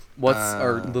What's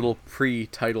our little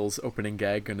pre-titles opening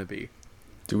gag gonna be?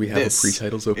 Do we have a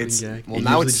pre-titles opening gag? Well,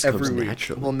 now it's every week.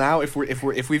 Well, now if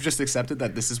we've just accepted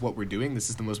that this is what we're doing,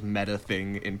 this is the most meta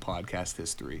thing in podcast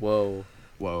history. Whoa.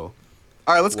 All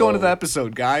right, let's go into the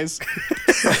episode, guys.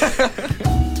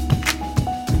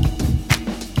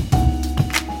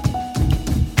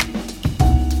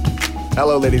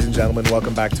 Hello, ladies and gentlemen.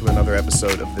 Welcome back to another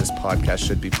episode of This Podcast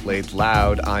Should Be Played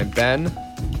Loud. I'm Ben.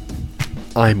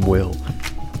 I'm Will.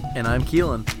 And I'm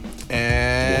Keelan.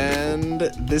 And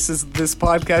This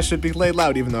Podcast Should Be Played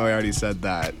Loud, even though I already said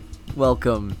that.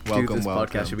 Welcome. This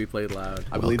podcast should be played loud.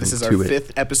 I believe this is our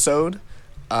fifth episode.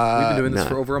 We've been doing this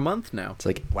for over a month now. It's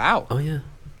like, wow. Oh yeah.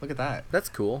 Look at that. That's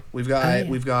cool. We've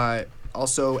got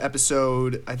also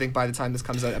episode, I think by the time this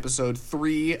comes out, episode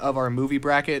 3 of our movie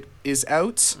bracket is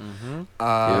out.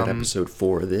 Mm-hmm. Episode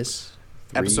 4 of this.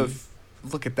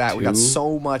 Look at that. 2, we got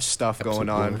so much stuff going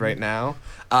on right now.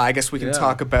 I guess we can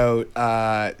talk about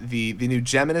the new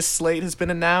Geminis slate has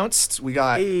been announced. We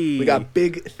got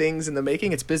big things in the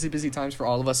making. It's busy times for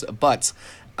all of us, but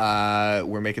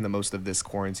we're making the most of this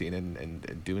quarantine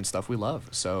and doing stuff we love.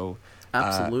 So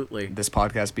absolutely, this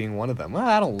podcast being one of them. Well,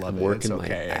 I don't love it. Working it's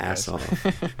okay, my ass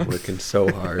off. Working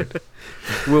so hard.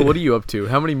 Will, what are you up to?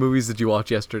 How many movies did you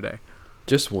watch yesterday?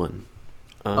 Just one.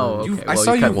 Okay. I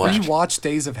saw you rewatch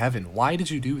Days of Heaven. Why did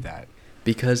you do that?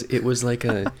 Because it was like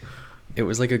a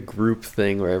group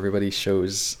thing where everybody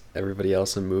shows everybody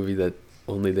else a movie that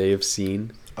only they have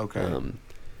seen. Okay.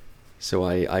 So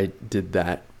I did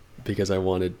that because I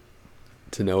wanted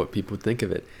to know what people would think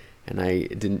of it, and I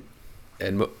didn't,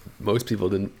 and most people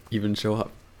didn't even show up.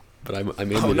 But I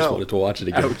mainly just wanted to watch it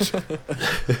again.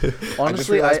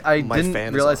 Honestly, I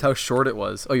didn't realize how short it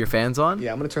was. Oh, your fan's on?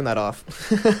 Yeah, I'm going to turn that off.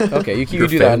 Okay, you do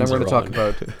that, and I'm going to talk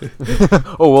about...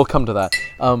 Oh, we'll come to that.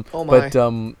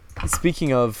 But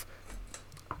speaking of...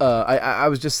 I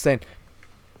was just saying,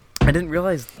 I didn't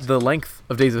realize the length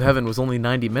of Days of Heaven was only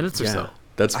 90 minutes or so.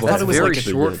 That's very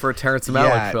short for a Terrence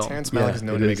Malick film. Terrence Malick is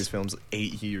known to make his films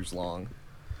 8 years long.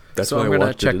 That's so why I'm going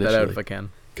to check that out if I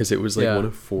can. Because it was like one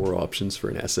of 4 options for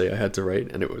an essay I had to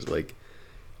write, and it was like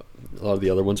a lot of the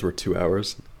other ones were 2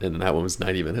 hours, and that one was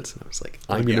 90 minutes. And I was like,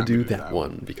 I'm going to do that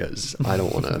one because I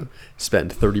don't want to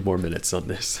spend 30 more minutes on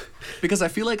this. Because I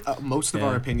feel like most of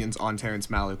our opinions on Terrence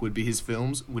Malick would be his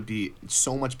films would be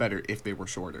so much better if they were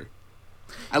shorter.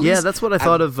 That's what I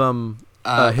thought of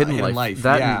Hidden Life.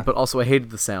 But also I hated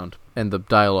the sound and the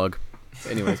dialogue.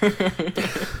 Anyways.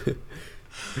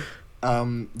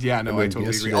 I totally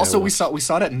agree. Also, we saw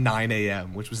it at 9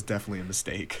 a.m., which was definitely a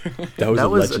mistake. That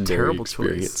was a terrible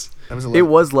experience. Choice. It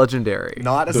was legendary.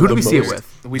 Who did we see it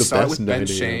with? We saw it with Ben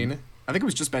Shane. I think it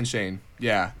was just Ben Shane.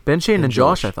 Yeah. Ben Shane and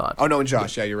Josh, I thought. Oh no, and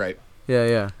Josh. Yeah, you're right.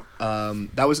 Yeah.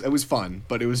 It was fun,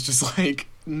 but it was just like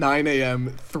 9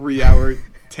 a.m. 3-hour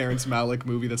Terrence Malick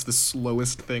movie. That's the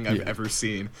slowest thing I've ever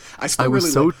seen. I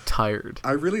was so tired.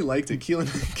 I really liked it.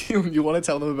 Keelan, you want to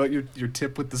tell them about your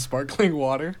tip with the sparkling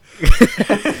water?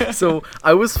 So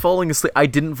I was falling asleep. I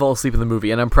didn't fall asleep in the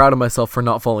movie, and I'm proud of myself for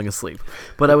not falling asleep.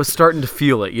 But I was starting to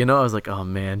feel it, I was like, oh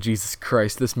man, Jesus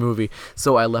Christ, this movie.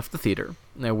 So I left the theater,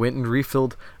 and I went and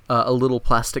refilled a little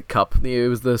plastic cup. It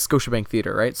was the Scotiabank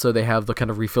Theater, right? So they have the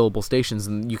kind of refillable stations,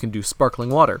 and you can do sparkling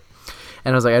water.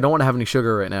 And I was like, I don't want to have any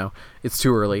sugar right now. It's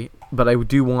too early, but I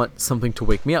do want something to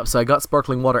wake me up. So I got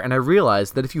sparkling water, and I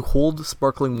realized that if you hold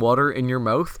sparkling water in your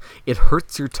mouth, it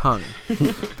hurts your tongue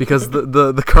because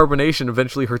the carbonation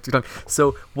eventually hurts your tongue.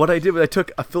 So what I did was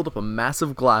I filled up a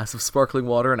massive glass of sparkling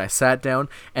water, and I sat down,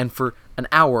 and for an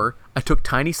hour, I took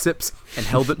tiny sips and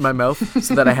held it in my mouth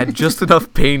so that I had just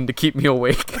enough pain to keep me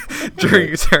awake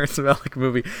during a Terrence Malick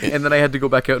movie. And then I had to go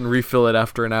back out and refill it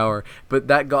after an hour. But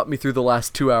that got me through the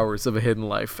last 2 hours of A Hidden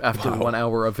Life after 1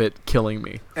 hour of it killing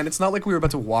me. And it's not like we were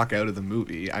about to walk out of the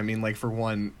movie. I mean, like, for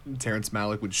one, Terrence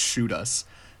Malick would shoot us.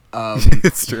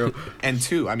 It's true. And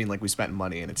 2, I mean, like, we spent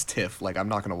money and it's TIFF. Like, I'm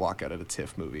not going to walk out of a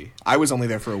TIFF movie. I was only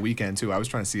there for a weekend, too. I was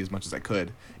trying to see as much as I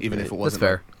could, even if it wasn't. That's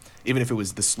fair. Even if it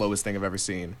was the slowest thing I've ever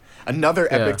seen. Another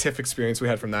epic TIFF experience we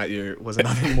had from that year was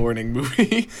another morning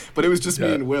movie, but it was just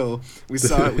me and Will. We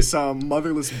saw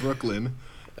Motherless Brooklyn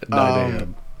at 9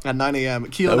 a.m. At 9 a.m.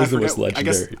 Keelan, that was the most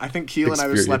legendary I think Keelan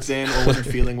either slept in or wasn't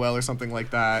feeling well or something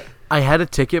like that. I had a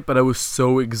ticket, but I was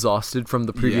so exhausted from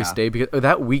the previous day because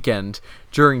that weekend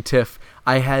during TIFF,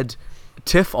 I had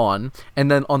TIFF on,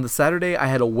 and then on the Saturday I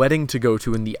had a wedding to go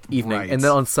to in the evening, and then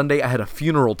on Sunday I had a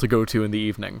funeral to go to in the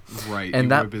evening. Right.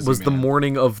 And that was the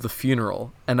morning of the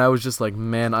funeral, and I was just like,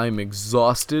 man, I'm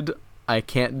exhausted. I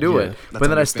can't do it. But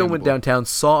then I still went downtown,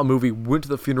 saw a movie, went to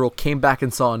the funeral, came back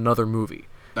and saw another movie.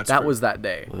 That was that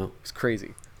day. Wow. It was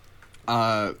crazy.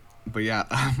 But yeah,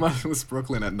 Motherless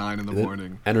Brooklyn at 9 in the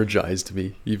morning. Energized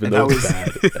me, even And though that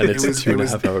it's was- bad. And it's it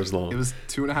was- 2.5 hours long. It was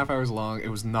 2.5 hours long. It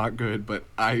was not good, but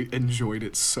I enjoyed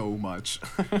it so much.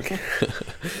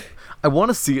 I want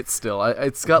to see it still.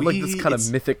 It's got like this kind of it's-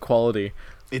 mythic quality.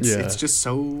 It's just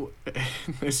so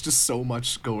there's just so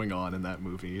much going on in that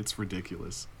movie. It's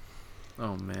ridiculous.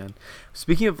 Oh man.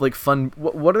 Speaking of like fun,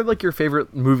 what are like your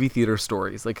favorite movie theater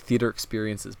stories, like theater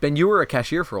experiences? Ben, you were a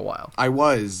cashier for a while. I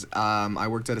was. I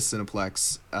worked at a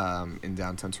Cineplex in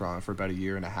downtown Toronto for about a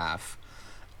year and a half,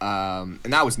 and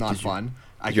that was not fun.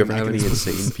 Did you ever have any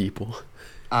insane people?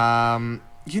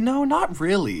 Not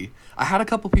really. I had a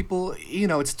couple people.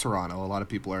 It's Toronto. A lot of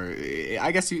people are.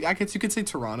 I guess you could say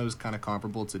Toronto is kind of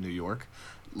comparable to New York.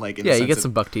 Like in the Yeah, you sense get of-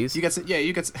 some buck teas. You get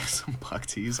some buck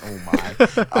teas. Oh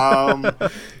my.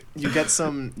 You get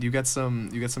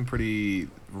some pretty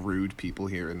rude people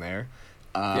here and there.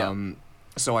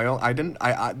 So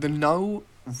the no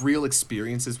real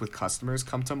experiences with customers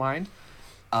come to mind.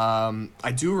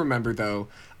 I do remember though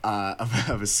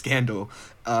of a scandal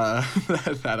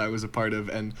that I was a part of,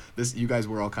 and this you guys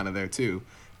were all kind of there too.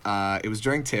 It was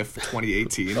during TIFF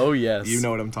 2018. Oh, yes. You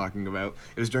know what I'm talking about.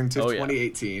 It was during TIFF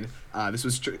 2018. This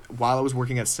was while I was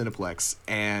working at Cineplex,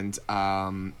 and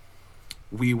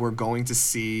we were going to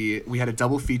see. We had a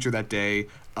double feature that day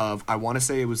of, I want to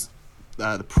say it was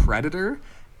the Predator,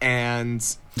 and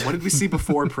what did we see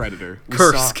before Predator?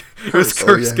 Kursk. It was Oh,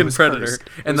 Kursk yeah. and It was Predator. Kursk.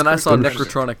 It And was then I Kursk saw and Predator.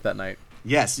 Necrotronic that night.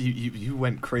 Yes, you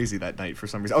went crazy that night for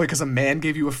some reason. Oh, because a man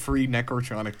gave you a free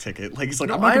Necrotronic ticket. Like he's like,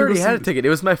 No, I'm not I gonna already go had a see ticket. It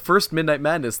was my first Midnight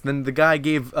Madness. Then the guy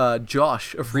gave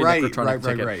Josh a free Necrotronic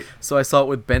ticket. Right. So I saw it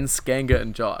with Ben Skanga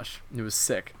and Josh. It was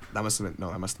sick. That must have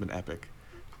been epic.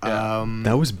 Yeah.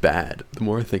 That was bad. The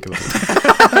more I think about it,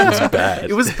 it was bad.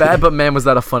 It was bad, but man, was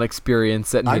that a fun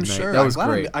experience at midnight. I'm sure That was I'm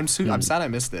glad great. I'm sad I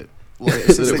missed it. Well,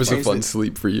 So it was a fun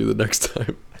sleep for you the next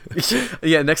time.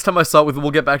 Yeah, next time I saw it,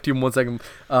 we'll get back to you in 1 second.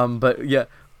 But yeah.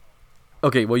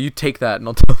 Okay, well, you take that and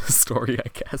I'll tell the story, I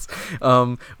guess.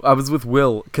 I was with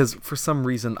Will because for some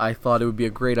reason I thought it would be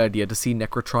a great idea to see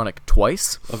Necrotronic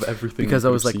twice. Of everything Because I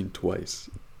was like, seen twice.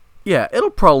 yeah, it'll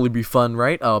probably be fun,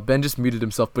 right? Oh, Ben just muted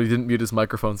himself, but he didn't mute his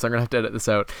microphone, so I'm going to have to edit this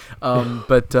out.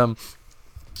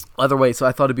 Either way, so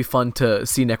I thought it'd be fun to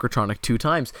see Necrotronic 2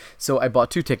 times. So I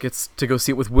bought 2 tickets to go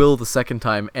see it with Will the second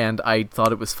time, and I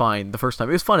thought it was fine the first time.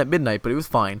 It was fun at midnight, but it was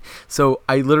fine. So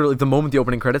I literally, the moment the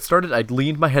opening credits started, I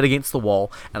leaned my head against the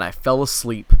wall, and I fell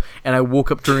asleep. And I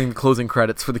woke up during the closing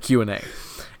credits for the Q&A.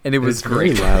 And it was It's very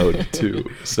great. loud too.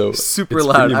 So Super it's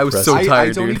loud. pretty I was so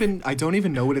impressive. tired, I don't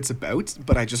even know what it's about,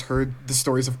 but I just heard the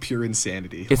stories of pure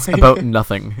insanity. It's about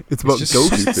nothing. It's about It's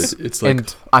just ghosts. stupid. It's like,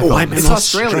 And I thought I'm an It's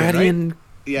Australian, Australian.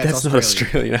 Yeah, it's That's not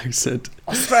Australian accent.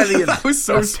 Australian. That was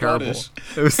so That's terrible.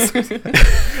 Scottish. It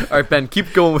was... All right, Ben,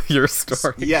 keep going with your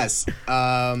story. Yes.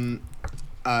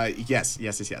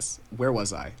 Yes. Where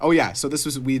was I? Oh yeah. So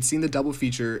we had seen the double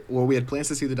feature. Well, we had plans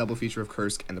to see the double feature of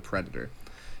Kursk and the Predator.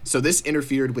 So this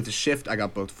interfered with the shift I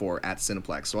got booked for at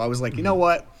Cineplex. So I was like, you know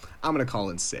what? I'm gonna call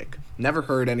in sick. Never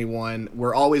heard anyone.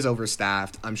 We're always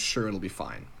overstaffed. I'm sure it'll be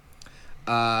fine.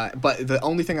 But the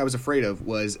only thing I was afraid of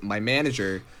was my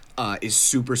manager is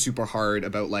super, super hard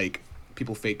about like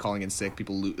people fake calling in sick,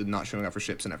 people not showing up for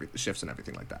shifts and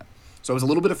everything like that. So I was a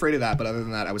little bit afraid of that, but other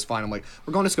than that, I was fine. I'm like,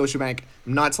 we're going to Scotiabank.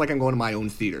 It's like I'm going to my own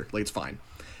theater. Like, it's fine.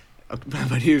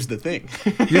 But here's the thing.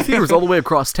 Your theater's all the way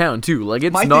across town too. Like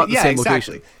it's not the same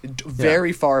location.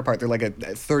 Very far apart. They're like a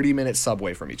 30-minute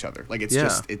subway from each other. Like it's Yeah.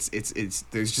 just it's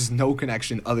there's just no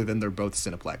connection other than they're both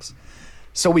Cineplex.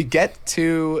 So we get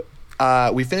to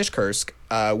we finish Kursk,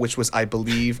 which was I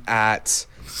believe at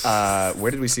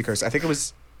where did we see Kursk? I think it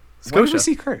was Where did we Scotia.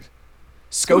 see Kursk?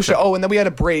 Scotia. Oh, and then we had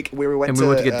a break where we went And to, we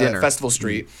went to get dinner. Festival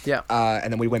Street. Yeah.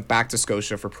 And then we went back to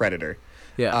Scotia for Predator.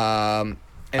 Yeah.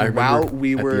 And I remember while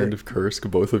we at were the end of Kursk,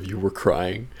 both of you were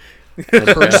crying. And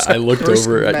I looked Kursk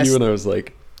over at messed- you and I was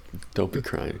like, "Don't be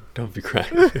crying! Don't be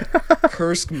crying!"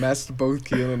 Kursk messed both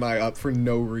Keelan and I up for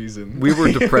no reason. We were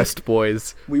depressed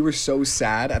boys. We were so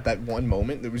sad at that one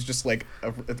moment. It was just like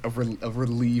a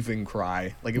relieving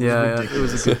cry. Like it was Yeah, ridiculous. it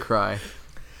was a good cry.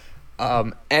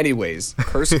 Anyways,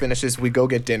 Kursk finishes. We go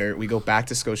get dinner. We go back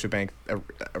to Scotiabank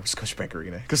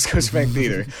Arena, Scotiabank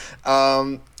Theater.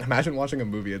 Imagine watching a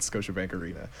movie at Scotiabank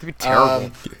Arena. It'd be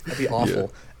terrible. That'd be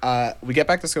awful. We get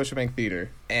back to Scotiabank Theater,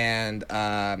 and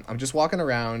I'm just walking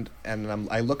around, and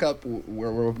I look up.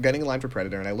 We're getting in line for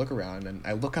Predator, and I look around, and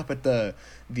I look up at the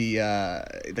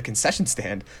concession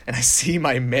stand, and I see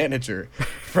my manager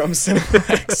from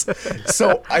Cineplex.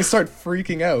 So I start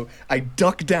freaking out. I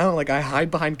duck down, like I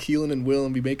hide behind Keelan and Will,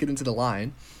 and we make it into the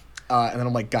line. And then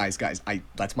I'm like, guys,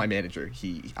 that's my manager.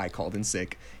 I called in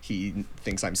sick. He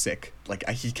thinks I'm sick. Like,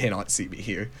 he cannot see me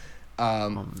here.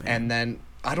 And then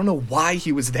I don't know why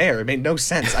he was there. It made no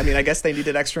sense. I mean, I guess they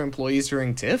needed extra employees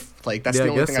during TIFF. Like, that's the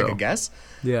only thing I could guess.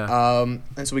 Yeah.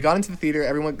 And so we got into the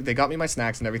theater. They got me my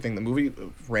snacks and everything. The movie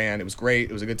ran. It was great.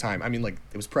 It was a good time. I mean, like,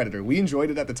 it was Predator. We enjoyed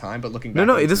it at the time, but looking back...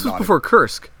 No, this was before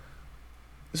Kursk.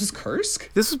 This is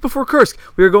Kursk? This was before Kursk.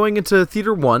 We were going into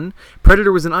Theater 1.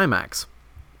 Predator was in IMAX.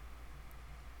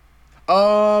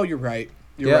 Oh, you're right.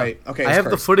 You're right. Okay, I have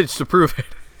the footage to prove it.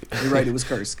 You're right, it was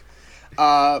Kursk.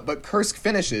 But Kursk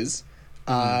finishes.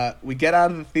 We get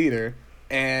out of the theater,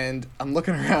 and I'm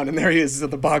looking around, and there he is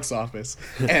at the box office.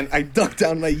 And I duck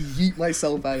down and I yeet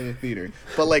myself out of the theater.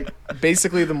 But, like,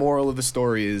 basically the moral of the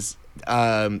story is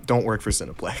don't work for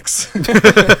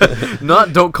Cineplex.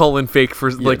 Not don't call in fake for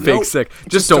fake sick.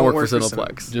 Just don't work for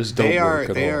Cineplex. Just don't work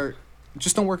at all.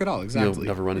 Just don't work at all, exactly. You'll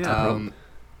never run into a problem.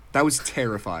 That was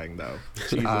terrifying, though.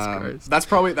 Jesus Christ. That's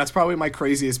probably my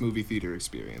craziest movie theater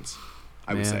experience,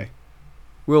 I would say.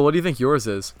 Will, what do you think yours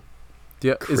is?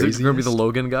 Yeah, is it going to be the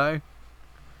Logan guy?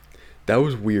 That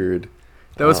was weird.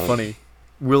 That was funny.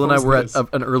 Will and I were at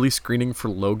an early screening for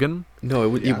Logan.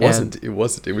 No, it wasn't. It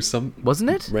wasn't. It was some... Wasn't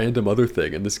it? Random other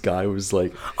thing. And this guy was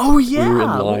like... Oh, yeah. We were in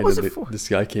line, what was and it for? This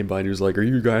guy came by and he was like, "Are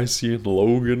you guys seeing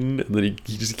Logan?" And then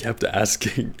he just kept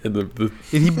asking. And and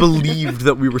he believed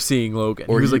that we were seeing Logan.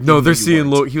 Or he was like, "No, they're seeing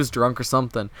Logan." He was drunk or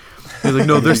something. He was like,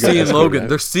 "No, they're seeing Logan.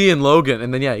 They're seeing Logan."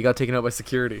 And then, he got taken out by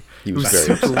security. He was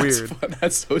very super weird.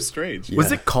 That's so strange. Yeah.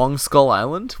 Was it Kong Skull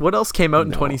Island? What else came out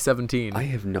in 2017? I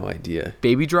have no idea.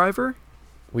 Baby Driver?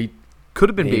 We... Could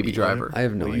have been Maybe. Baby Driver. I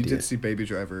have no idea. You did see Baby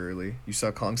Driver early. You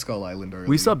saw Kong Skull Island early.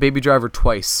 We saw Baby Driver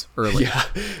twice early. Yeah,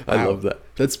 I love that.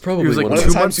 That's probably He was like one of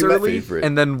 2 my months early favorite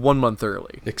and then 1 month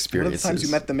early. experiences. One of the times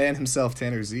you met the man himself,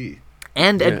 Tanner Z.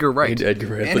 And Edgar Wright. And Edgar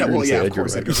Wright. And, well, yeah, of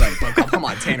course, Edgar Wright. But come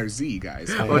on, Tanner Z, guys.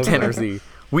 Oh, Tanner Z.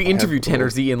 We interviewed Tanner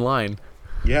Z in line.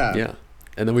 Yeah. Yeah,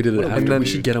 and then we did it after. then- We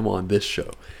should get him on this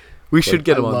show. We should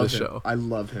get him on love this him. show. I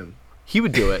love him. He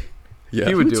would do it. Yeah,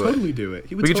 He would He do would it. totally do it.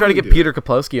 He would We could try to totally get do Peter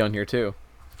Kaplowski on here too.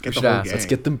 Get should the whole ask. gang. Let's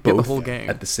get them Get the both whole gang.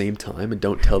 at the same time and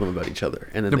don't tell them about each other.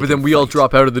 And then No, they but then can we all fight.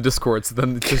 drop out of the Discord, so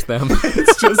then it's just them.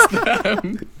 It's just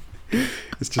them.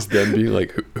 It's just them being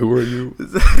like, "Who are you?"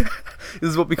 This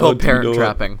is what we call do you know parent what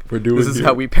trapping. we're doing This is here?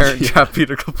 how we parent trap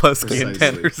Peter Kaplowski and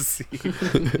Precisely.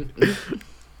 Tanner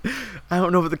Z. I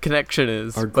don't know what the connection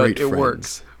is, Our but great it friends.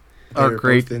 works. Our They're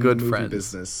great both in good the movie friends.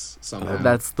 business somehow.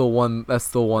 That's the one. That's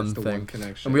the one That's the thing. one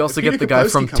connection. And we also If get Peter the guy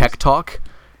Kaplowski from comes- Tech Talk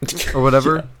or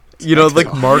whatever. You know,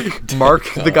 like Mark,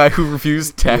 the guy who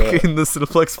reviews tech Yeah. in the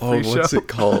Cineplex Oh, pre-show. what's it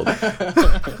called?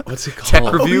 What's it Tech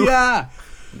called? review? Oh, yeah.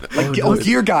 Oh,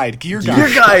 Gear Guide. Gear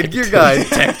Guide,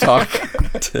 Tech Talk.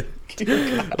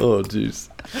 Oh, jeez.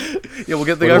 Yeah, we'll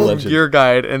get the What a guy from legend. Gear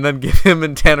Guide and then get him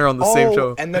and Tanner on the same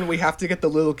show. And then we have to get the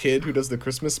little kid who does the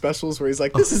Christmas specials where he's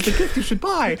like, "This is the gift you should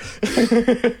buy."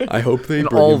 I hope they And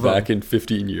bring all him of them. back in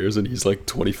 15 years and he's like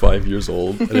 25 years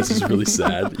old and it's just really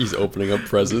sad. He's opening up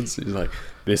presents. He's like,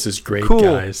 "This is great, Cool.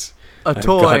 guys. A I've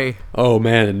toy. oh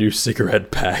man, a new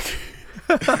cigarette pack."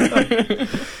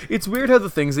 It's weird how the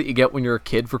things that you get when you're a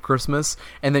kid for Christmas,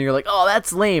 and then you're like, "Oh,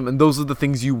 that's lame," and those are the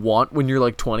things you want when you're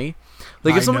like 20.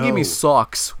 Like if I someone gave me know.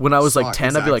 socks when I was like Socks,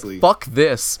 10, I'd be exactly. like, "Fuck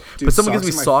this." Dude, but someone gives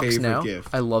socks me are my socks favorite now. gift.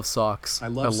 I love socks. I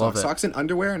love it. socks and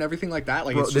underwear and everything like that.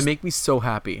 Like Bro, it's they just make me so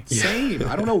happy. same.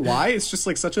 I don't know why. It's just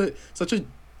like such a.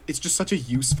 It's just such a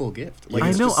useful gift. Like, I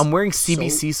it's know. just I'm wearing so-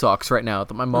 CBC socks right now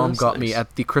that my mom that's got me nice.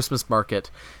 at the Christmas market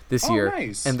this Oh, year,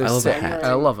 nice. and they're I love the sick. hat.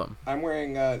 I love them. I'm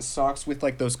wearing socks with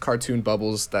like those cartoon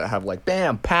bubbles that have like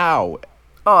bam, pow,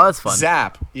 Oh, that's fun.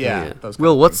 zap. Yeah. yeah. Those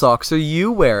Will, kind what of socks are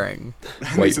you wearing?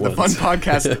 things. White These are the fun ones.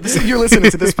 podcast. This, if you're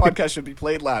listening to this podcast, should be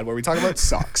played loud, where we talk about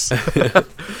socks.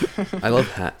 I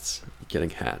love hats. Getting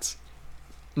hats.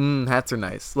 Hats are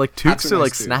nice. Like Hats toques are are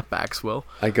like nice, too. snapbacks. Will.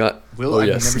 I got Will, oh I've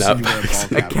yeah, never seen you wear a snapbacks.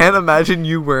 ball I cap. can't imagine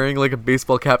you wearing like a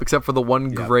baseball cap except for the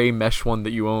one Yeah. gray mesh one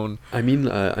that you own. I mean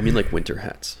like winter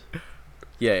hats.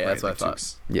 Yeah, that's what I Right, thought.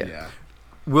 toques. Yeah.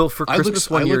 Will, for I look,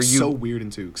 Christmas I one year, look you so weird in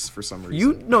toques for some reason.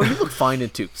 you look fine in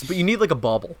toques, but you need like a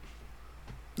bauble.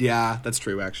 Yeah, that's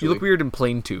true. Actually, You look weird in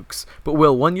plain toques. But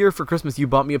Will, one year for Christmas, you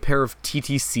bought me a pair of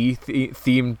TTC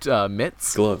themed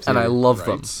mitts, Gloves, and yeah. I love Right.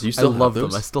 them. Do you still I have love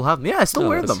those? them. I still have them. Yeah, I still Oh,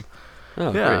 wear that's- them.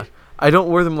 Oh, Yeah. great. I don't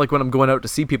wear them like when I'm going out to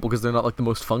see people because they're not like the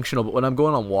most functional. But when I'm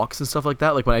going on walks and stuff like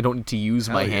that, like when I don't need to use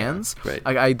my Hell yeah. hands, Right.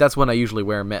 I that's when I usually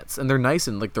wear mitts, and they're nice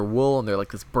and like they're wool and they're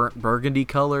like this burnt burgundy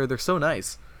color. They're so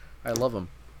nice. I love them.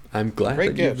 I'm glad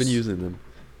Great that you've been gifts. using them.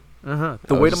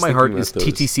 The weight of my heart is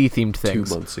TTC themed things.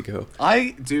 2 months ago.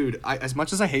 As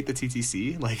much as I hate the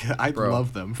TTC, like I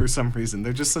love them for some reason.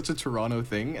 They're just such a Toronto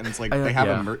thing, and it's like they have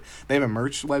a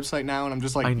merch website now, and I'm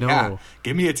just like, I know. Yeah,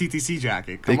 give me a TTC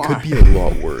jacket. Come They on. could be a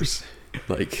lot worse.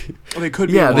 Like, Well, they could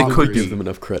be. Yeah, a they lot could worse. give them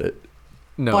enough credit.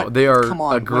 No, But, they are come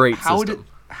on, a great how system.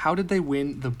 How did they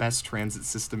win the best transit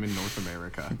system in North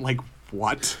America? Like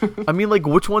what? I mean, like,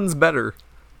 which one's better?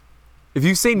 If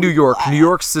you say New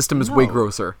York's system is way No.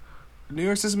 grosser. New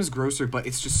York system is grosser, but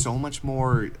it's just so much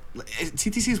more.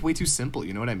 TTC is way too simple.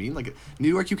 You know what I mean? Like New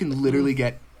York, you can literally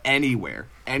get anywhere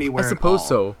I at suppose all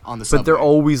so. on the subway. But they're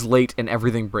always late and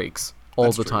everything breaks all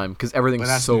That's the true. time because But everything's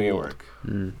that's so New old.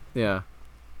 York. Yeah.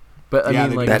 But I Yeah, mean,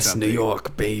 they like, do That's that New big.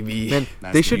 York, baby. man,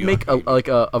 That's they New should York, make baby.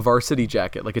 a varsity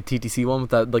jacket, like a TTC one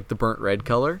with that, like the burnt red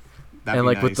color, That'd and be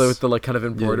like nice. with the like kind of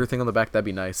embroidered thing on the back. That'd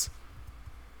be nice.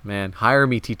 Man, hire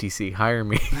me, TTC. Hire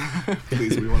me.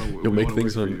 Please, we want to. You'll make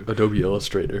things on Adobe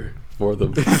Illustrator for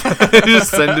them.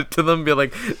 Just send it to them. Be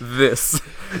like, do this.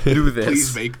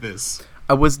 Please make this.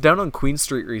 I was down on Queen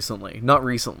Street recently. Not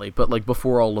recently, but like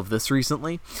before all of this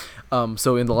recently.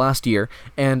 So in the last year.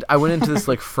 And I went into this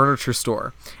like furniture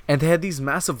store. And they had these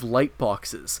massive light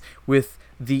boxes with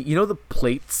the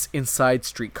plates inside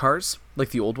streetcars, like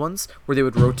the old ones, where they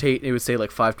would rotate. It would say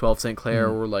like 512 St. Clair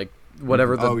or like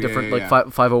whatever the Oh, yeah, different yeah, like yeah.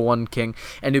 501 King.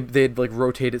 And they'd like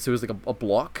rotate it so it was like a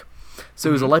block. So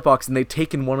it was a light box, and they'd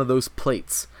taken one of those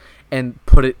plates and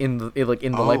put it in the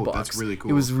light box. That's really It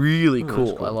cool. was really that's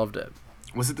cool. cool. I loved it.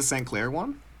 Was it the St. Clair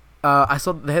one? I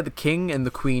saw they had the King and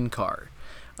the Queen car.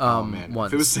 Man. If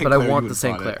Once, it was St. but I Clair, you want the would've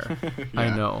St. bought Clair. it. I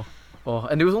Yeah. know. Oh,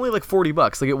 and it was only like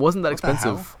 $40. Like it wasn't that What the hell?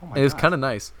 expensive. Oh my It was God. kind of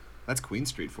nice. That's Queen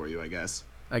Street for you, I guess.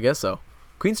 I guess so.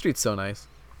 Queen Street's so nice.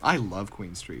 I love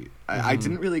Queen Street. I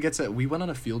didn't really get to. We went on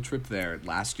a field trip there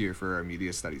last year for our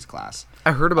media studies class.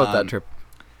 I heard about that trip.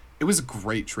 It was a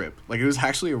great trip. Like it was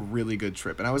actually a really good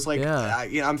trip, and I was like, Yeah.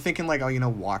 I'm thinking like,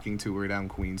 walking tour down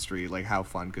Queen Street. Like, how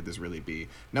fun could this really be?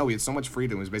 No, we had so much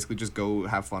freedom. It was basically just go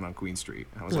have fun on Queen Street.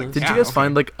 And I was like, Did yeah, you guys okay.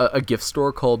 find like a gift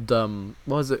store called what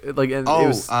was it like? It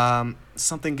was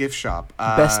Something gift shop.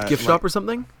 Best Gift Shop or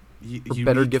something? Or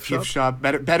Better Gift Shop?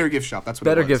 Better gift shop. That's what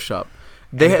Better it was. Gift Shop.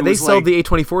 And They it they was sell like- the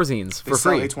A24 zines They for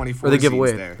sell free, A24 or they give zines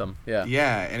away there. them. Yeah.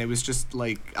 Yeah, and it was just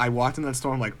like I walked in that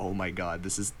store. I'm like, oh my god,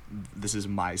 this is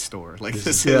my store. Like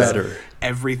this is better.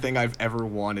 everything I've ever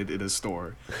wanted in a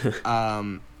store.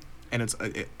 And it's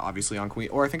obviously on Queen,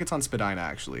 or I think it's on Spadina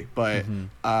actually. But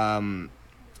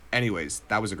anyways,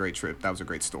 that was a great trip. That was a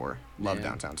great store. Love Yeah.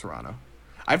 downtown Toronto.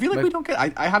 I feel like we don't get.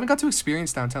 I haven't got to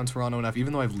experience downtown Toronto enough,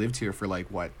 even though I've lived here for like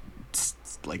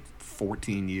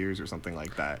 14 years or something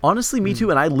like that. Honestly, me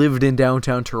too. And I lived in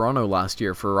downtown Toronto last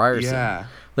year for Ryerson. Yeah.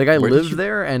 Like I Where did lived you-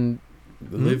 there, and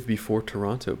Live before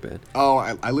Toronto, Ben. Oh,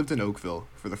 I lived in Oakville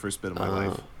for the first bit of my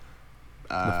life.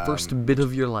 the first bit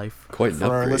of your life. Quite an For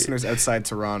our upgrade. listeners outside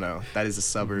Toronto, that is a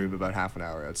suburb about half an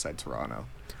hour outside Toronto.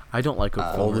 I don't like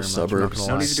Oakville all the very much, I'm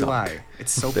not suburbs gonna No, lie. neither do suck. I.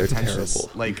 It's so They're pretentious.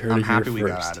 terrible. Like, You heard I'm it here happy we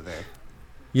got first. out of there.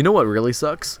 You know what really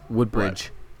sucks?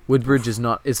 Woodbridge. Woodbridge is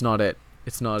not. It's not it.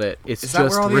 It's not it. It's Is that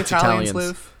just where all the rich Italians Italians.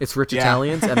 live? It's rich Yeah.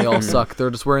 Italians, and they all suck. They're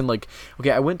just wearing like.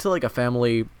 Okay, I went to like a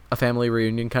family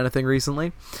reunion kind of thing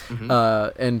recently,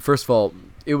 and first of all,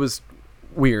 it was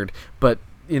weird, but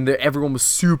everyone was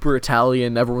super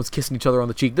Italian. Everyone was kissing each other on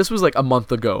the cheek. This was like a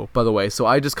month ago, by the way. So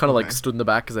I just kind of like Okay. stood in the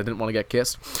back because I didn't want to get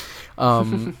kissed.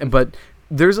 But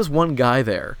there's this one guy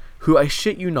there who, I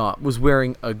shit you not, was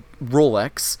wearing a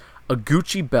Rolex, a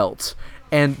Gucci belt,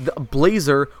 and a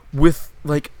blazer with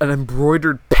like an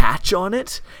embroidered patch on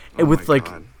it, and with my like,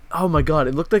 God. oh my god,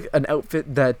 it looked like an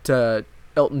outfit that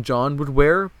Elton John would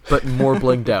wear, but more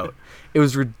blinged out. It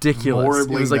was ridiculous. More It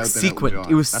was blinged like out than Elton sequined.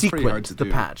 John. It was That's pretty hard sequined. to The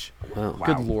do. patch. Wow. Wow.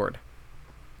 Good lord.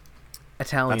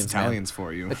 Italians, That's man. Italians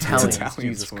for you. That's Italians. Italians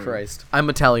Jesus for you. Christ. I'm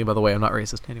Italian, by the way. I'm not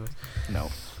racist. Anyways. No.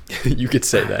 You could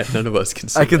say that. None of us can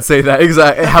say I can that. say that.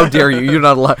 Exactly. How dare you? You're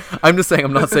not allowed. I'm just saying,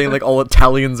 I'm not saying like all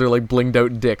Italians are like blinged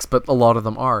out dicks, but a lot of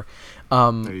them are.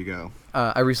 There you go.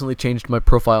 I recently changed my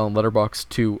profile on Letterboxd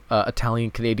to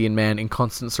Italian Canadian man in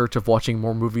constant search of watching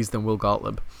more movies than Will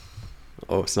Gottlieb.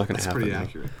 Oh, it's not going to That's happen. pretty though.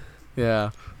 accurate.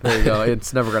 Yeah, there you go.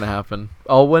 It's never gonna happen.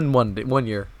 I'll win one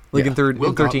year, like Yeah. in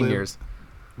 13 Gottlieb- years.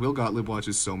 Will Gottlieb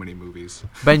watches so many movies.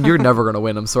 Ben, you're never gonna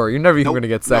win. I'm sorry, you're never even Nope. gonna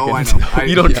get No, second. I know.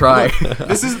 You don't try.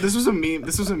 This was a meme.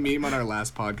 This was a meme on our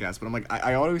last podcast. But I'm like,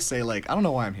 I always say like, I don't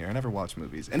know why I'm here. I never watch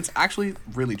movies, and it's actually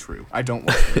really true. I don't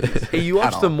watch movies. Hey, you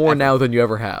at watch them all, more ever. now than you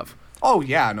ever have. Oh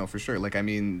yeah, no, for sure. Like I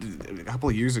mean, a couple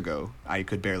of years ago, I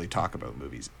could barely talk about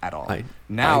movies at all.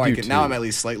 Now I I do can. Now too. I'm at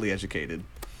least slightly educated.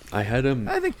 I had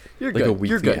I think you're like good. a weekly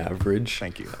You're good. average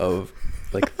Thank you. of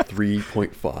like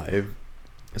 3.5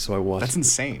 So I watched. That's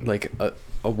insane. Like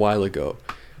a while ago.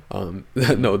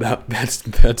 No,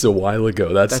 that's a while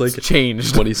ago. That's like changed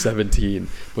 2017.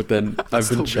 But then I've been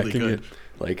still really checking good. it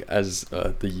like as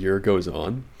the year goes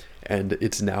on, and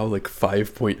it's now like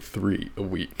 5.3 a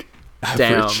week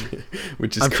average,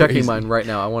 which is I'm crazy. checking mine right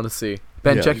now. I want to see.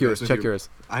 Ben, Yeah. check You yours. guys Check do. yours.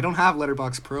 I don't have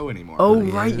Letterboxd Pro anymore. Oh,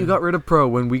 yeah. right. You got rid of Pro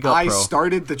when we got I Pro.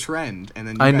 started the trend, and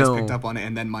then you I guys know. picked up on it,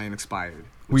 and then mine expired.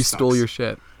 We which stole sucks. your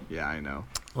shit. Yeah, I know.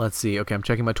 Let's see. Okay, I'm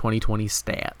checking my 2020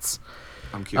 stats.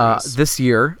 I'm curious. This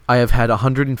year, I have had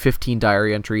 115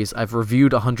 diary entries. I've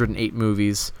reviewed 108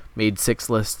 movies, made 6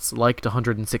 lists, liked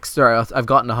 106. Sorry, I've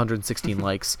gotten 116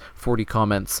 likes, 40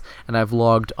 comments, and I've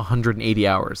logged 180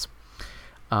 hours.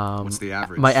 What's the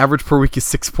average? My average per week is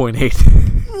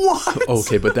 6.8. What?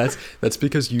 Okay, but that's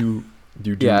because you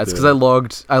do. Yeah, it's because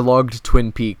I logged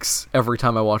Twin Peaks every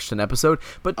time I watched an episode.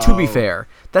 But to be Oh. fair,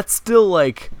 that's still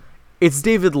like, it's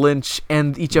David Lynch,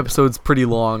 and each episode's pretty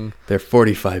long. They're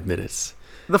 45 minutes.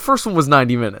 The first one was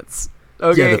 90 minutes.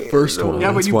 Okay. Yeah, the first one. Yeah,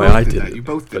 but That's you why both I did did that. it. You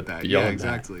both did But that. beyond Yeah, that-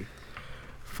 exactly.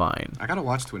 Fine. I gotta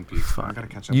watch Twin Peaks. I gotta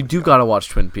catch up. You with do that. gotta watch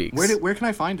Twin Peaks. Where can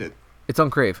I find it? It's on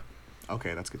Crave.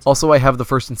 Okay, that's good. Also, I have the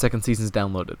first and second seasons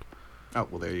downloaded. Oh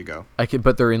well, there you go.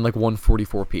 But they're in like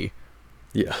 144p.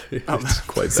 Yeah, Oh. it's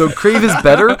quite So bad. Crave is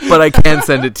better, but I can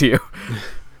send it to you.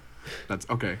 That's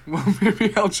okay. Well,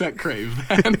 maybe I'll check Crave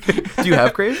then. Do you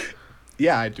have Crave?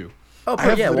 Yeah, I do. Oh, I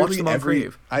have yeah, watch literally them on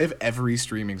Crave. I have every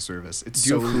streaming service. It's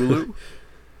Do you so have Hulu?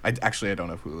 I don't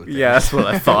have Hulu. Yeah, that's what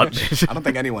I thought. I don't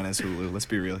think anyone has Hulu. Let's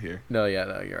be real here. No, you're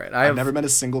right. I've never met a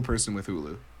single person with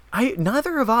Hulu.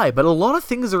 Neither have I, but a lot of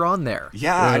things are on there.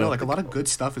 Yeah, I know. Like a lot of good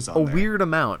stuff is on A there. weird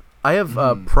amount. I have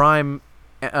Prime,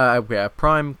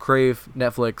 Prime, Crave,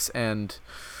 Netflix, and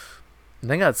I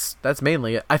think that's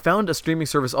mainly it. I found a streaming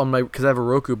service on because I have a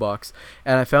Roku box,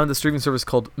 and I found a streaming service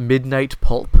called Midnight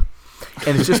Pulp,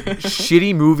 and it's just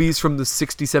shitty movies from the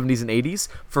 60s, 70s, and 80s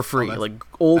for free, that's- like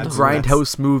old that's-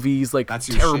 Grindhouse movies, like That's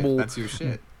your terrible shit. That's your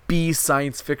shit. B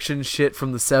science fiction shit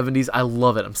from the 70s. I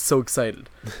love it. I'm so excited.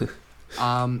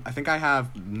 I think I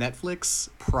have Netflix,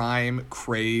 Prime,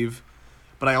 Crave,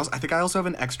 but I think I also have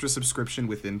an extra subscription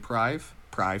within Prime,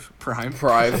 Prime,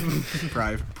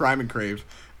 and Crave.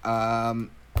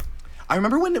 I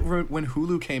remember when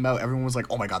Hulu came out, everyone was like,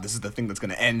 "Oh my god, this is the thing that's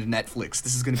going to end Netflix.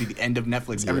 This is going to be the end of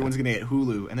Netflix. Everyone's going to get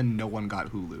Hulu," and then no one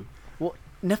got Hulu. Well,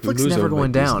 Netflix Hulu's never owned by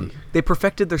going down. Disney. They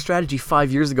perfected their strategy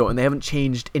 5 years ago, and they haven't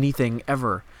changed anything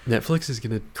ever. Netflix is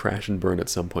gonna crash and burn at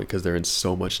some point because they're in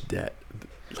so much debt.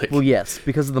 Like, Well, yes,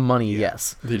 because of the money,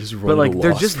 yes. they just run But like, at a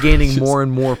they're loss just for gaining just- more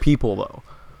and more people, though.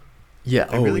 Yeah.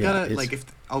 They Oh really yeah. gotta It's, like if.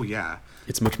 Oh yeah.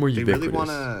 it's much more They ubiquitous. really want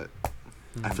to.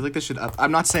 I feel like they should.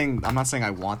 I'm not saying I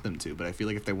want them to, but I feel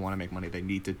like if they want to make money, they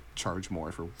need to charge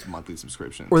more for monthly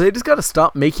subscriptions. Or they just got to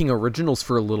stop making originals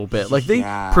for a little bit. Like, they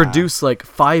Yeah. produce like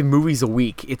 5 movies a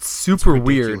week. It's super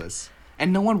weird. Ridiculous.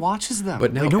 And no one watches them.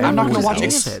 But now no one I'm not gonna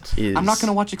watches watch. any of it. I'm not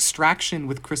gonna watch Extraction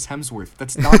with Chris Hemsworth.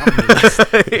 That's not on the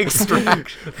list.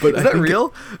 Extraction. But Is I that think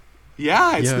real?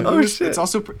 Yeah, it's Yeah. the Oh, newest, shit. it's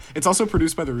also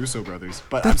produced by the Russo brothers.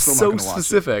 But That's I'm still so not gonna watch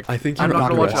specific. I think I'm you're not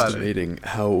gonna watch it. underestimating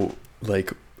how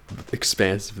like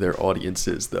expansive their audience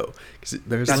is, though. 'Cause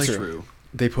there's That's like true.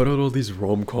 they put out all these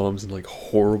rom-coms and like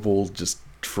horrible just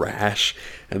trash,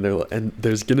 and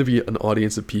there's gonna be an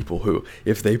audience of people who,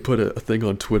 if they put a thing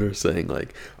on Twitter saying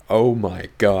like, "Oh my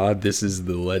God, this is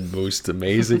the most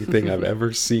amazing thing I've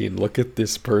ever seen. Look at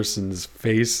this person's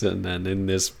face, and then in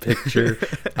this picture,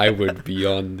 I would be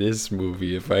on this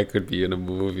movie if I could be in a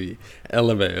movie."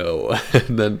 LMAO.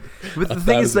 And then But the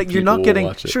thing is, 1,000 like, you're people not will getting.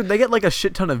 watch it. Sure, they get like a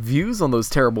shit ton of views on those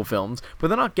terrible films, but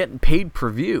they're not getting paid per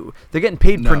view. They're getting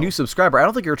paid per No. new subscriber. I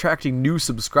don't think you're attracting new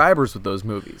subscribers with those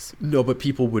movies. No, but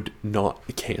people would not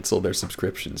cancel their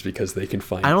subscriptions because they can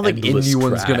find. I don't think endless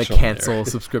anyone's gonna trash on cancel there. a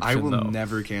subscription. I will though.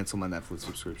 never cancel my Netflix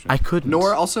subscription. I couldn't.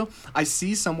 Nor also, I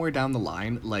see somewhere down the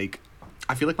line, like,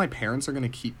 I feel like my parents are gonna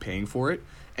keep paying for it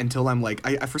until I'm like,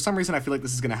 I for some reason I feel like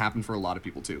this is gonna happen for a lot of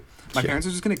people too. My Yeah. parents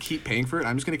are just gonna keep paying for it.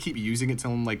 I'm just gonna keep using it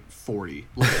till I'm like 40,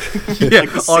 like, Yeah,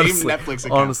 like the honestly, same Netflix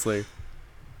account. honestly.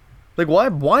 Like,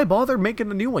 why bother making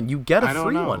a new one? You get a I don't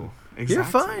free know. one. Exactly. You're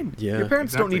fine. Yeah. Your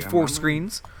parents don't Exactly. need I'm 4 not-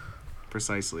 screens.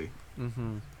 Precisely.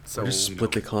 So Or just you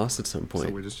split know. the cost at some So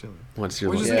point. we're just chilling. Once you're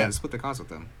We're just like, Yeah. yeah, split the cost with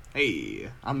them. Hey,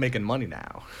 I'm making money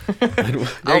now. There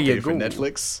I'll you pay for go.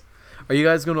 Netflix. Are you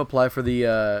guys going to apply for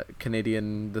the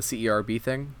Canadian, the CERB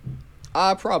thing?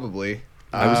 Probably.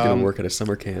 I was gonna work at a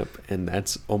summer camp, and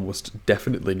that's almost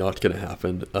definitely not gonna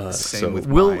happen. Same So with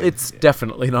Will, mine. it's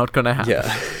definitely not going to happen.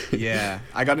 yeah, Yeah,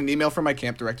 I got an email from my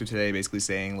camp director today, basically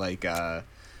saying like,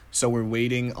 so we're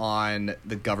waiting on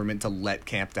the government to let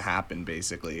camp to happen,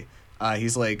 basically.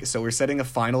 He's like, so we're setting a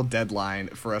final deadline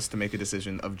for us to make a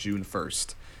decision of June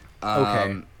 1st.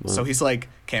 Okay. So he's like,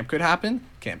 camp could happen,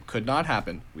 camp could not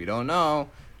happen. We don't know.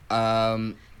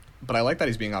 But I like that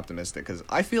he's being optimistic, because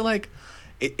I feel like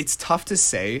it's tough to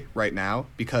say right now,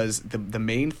 because the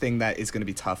main thing that is going to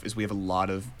be tough is we have a lot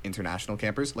of international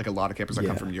campers, like a lot of campers that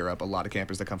come from Europe, a lot of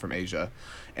campers that come from Asia,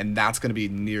 and that's going to be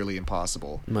nearly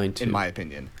impossible, Mine too. in my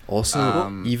opinion.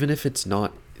 Also, even if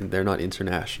they're not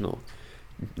international,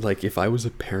 like if I was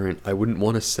a parent, I wouldn't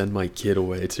want to send my kid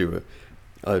away to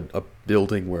a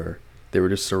building where they were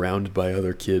just surrounded by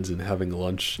other kids and having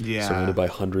lunch, surrounded by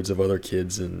hundreds of other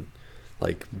kids and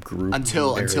like group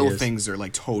until things are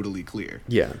like totally clear.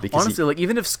 Yeah, because honestly, like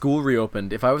even if school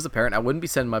reopened, if I was a parent, I wouldn't be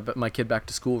sending my kid back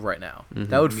to school right now.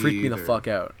 That would freak me the fuck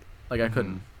out. Like I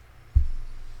couldn't.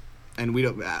 And we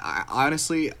don't.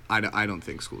 Honestly, I don't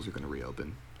think schools are going to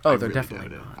reopen. Oh, they're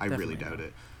definitely not. I really doubt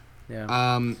it. Yeah.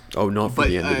 Not for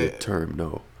the end of the term,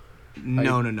 no.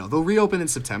 No. They'll reopen in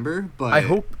September, but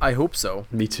I hope so.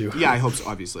 Me too. Yeah, I hope so.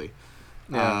 Obviously.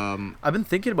 Yeah. I've been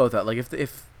thinking about that. Like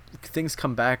if things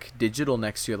come back digital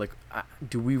next year, like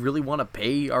do we really want to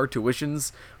pay our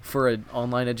tuitions for an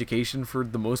online education for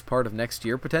the most part of next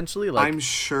year potentially? Like I'm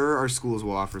sure our schools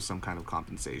will offer some kind of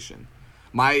compensation.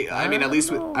 At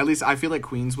least I feel like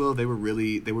Queens will. They were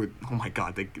oh my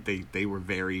god, they were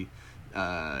very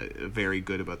very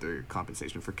good about their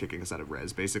compensation for kicking us out of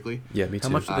res, basically. Yeah, me too.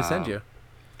 How much did they send you?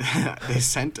 They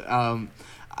sent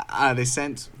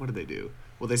what did they do?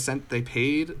 Well, they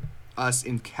paid us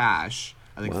in cash,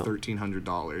 I think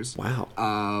 $1,300.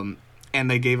 Wow. And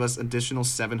they gave us additional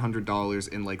 $700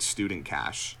 in like student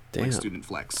cash, Damn. like student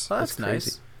flex. Oh, that's crazy.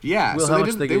 nice. Yeah. Will, so how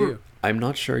much they give you? I'm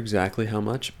not sure exactly how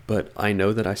much, but I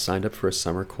know that I signed up for a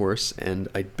summer course and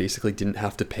I basically didn't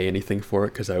have to pay anything for it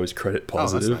because I was credit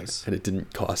positive, that's nice. and it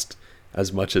didn't cost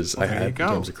as much as I had in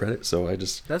terms of credit. So I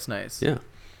just That's nice. Yeah.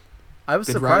 I was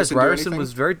surprised. Ryerson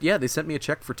was they sent me a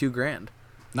check for $2,000.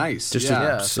 Nice. Just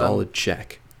a solid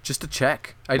check. Just a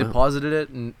check. I deposited it,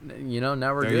 and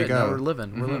now we're good. Now we're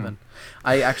living. We're living.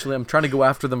 I'm trying to go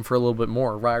after them for a little bit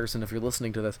more, Ryerson, if you're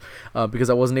listening to this,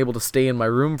 because I wasn't able to stay in my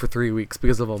room for 3 weeks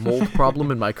because of a mold problem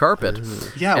in my carpet.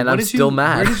 Yeah, and I'm still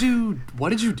mad. What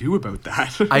did you do about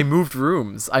that? I moved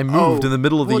rooms. I moved in the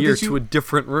middle of the year to a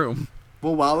different room.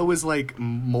 Well, while it was like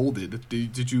molded,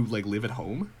 did you like live at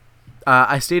home?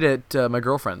 I stayed at my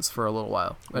girlfriend's for a little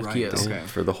while at Kia's. Okay.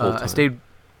 For the whole time. I stayed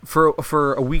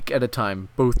for a week at a time.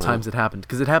 Both times it happened,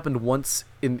 because it happened once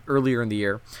earlier in the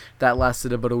year. That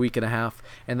lasted about a week and a half,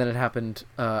 and then it happened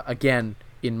again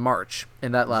in March,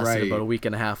 and that lasted about a week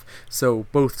and a half. So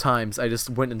both times I just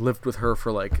went and lived with her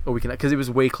for like a week and a half, because it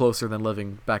was way closer than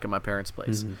living back at my parents'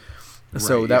 place.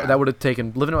 So that would have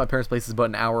taken, living at my parents' place is about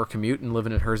an hour commute, and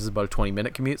living at hers is about a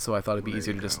 20-minute commute, so I thought it'd be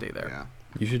easier to just stay there. Yeah.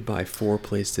 You should buy 4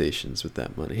 PlayStations with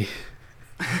that money.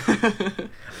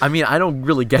 I mean, I don't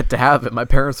really get to have it. My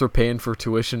parents were paying for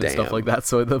tuition and stuff like that,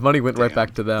 so the money went right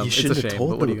back to them. You shouldn't have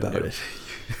told them about it.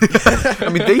 I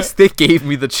mean, they gave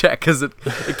me the check because it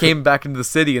came back into the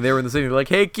city, and they were in the city. They're like,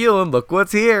 "Hey, Keelan, look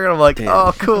what's here!" And I'm like,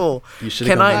 "Oh, cool." You should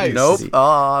have gone I? Nope.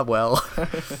 Ah, well.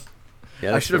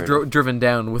 Yeah, I should have driven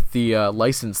down with the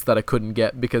license that I couldn't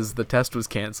get because the test was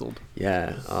canceled.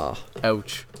 Yeah. Oh.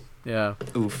 Ouch. Yeah.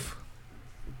 Oof.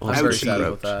 I'm very sad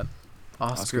about that.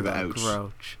 Oscar the ouch.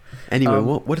 Grouch. Anyway,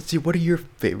 what are your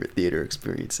favorite theater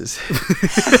experiences?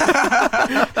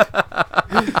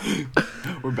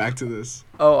 We're back to this.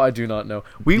 Oh, I do not know.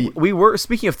 We were,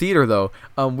 speaking of theater though,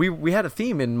 we had a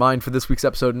theme in mind for this week's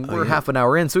episode, and we're half an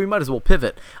hour in, so we might as well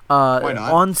pivot. Why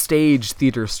not? On stage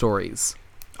theater stories.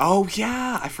 Oh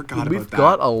yeah, I forgot about that. We've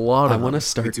got a lot of I want to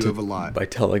start by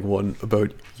telling one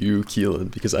about you,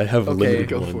 Keelan, because I have limited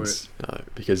go ones.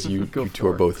 Because you two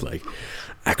are both like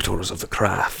actors of the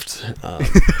craft.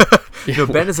 No,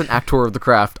 Ben is an actor of the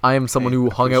craft. I am someone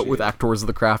who hung out with actors of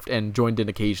the craft and joined in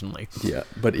occasionally. Yeah,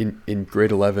 but in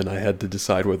grade 11, I had to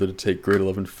decide whether to take grade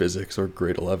 11 physics or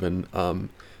grade 11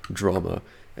 drama.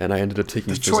 And I ended up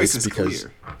taking physics because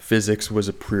physics was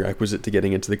a prerequisite to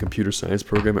getting into the computer science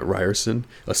program at Ryerson,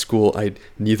 a school I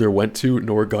neither went to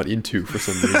nor got into for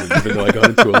some reason, even though I got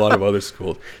into a lot of other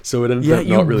schools. So it ended up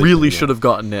not really. You really should have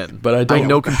gotten in. But I don't. I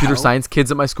know computer science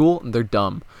kids at my school, and they're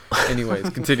dumb. Anyways,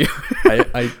 continue.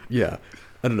 I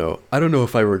don't know. I don't know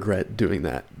if I regret doing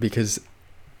that because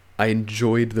I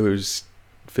enjoyed those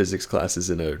physics classes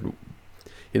in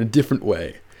a different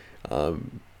way,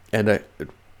 and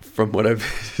from what I've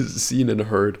seen and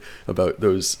heard about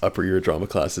those upper year drama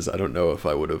classes, I don't know if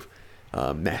I would have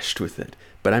meshed with it.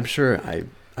 But I'm sure I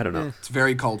don't know. It's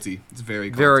very culty. It's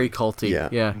very culty. Very culty.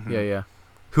 Yeah.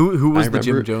 Who was the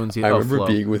Jim Jones? I remember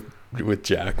being with with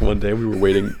Jack one day. We were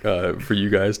waiting for you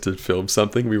guys to film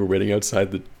something. We were waiting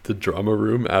outside the drama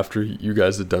room after you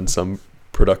guys had done some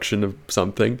production of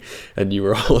something, and you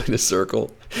were all in a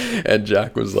circle, and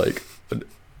Jack was like,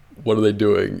 what are they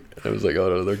doing? And I was like, oh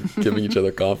no, they're giving each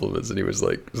other compliments. And he was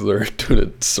like, so they're doing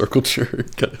a circle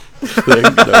jerk kind of thing.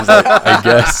 And I was like, I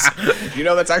guess. You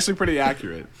know, that's actually pretty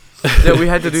accurate. Yeah, we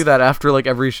had to do that after like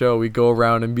every show. We go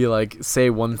around and be like,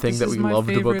 say one thing that we loved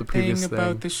about the previous thing.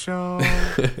 About the show.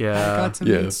 Yeah, I got to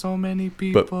meet so many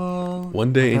people. But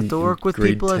one day, I got to work with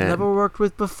people 10. I've never worked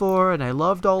with before, and I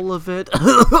loved all of it.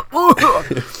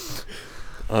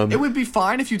 It would be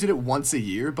fine if you did it once a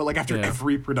year, but like after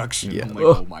every production, I'm like,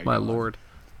 oh my God. Lord.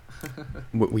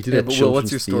 We did a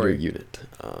children's theater unit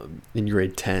in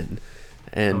grade 10,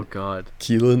 and oh God,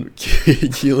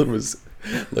 Keelan was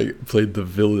like played the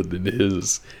villain in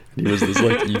his. And he was this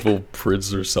like evil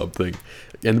prince or something,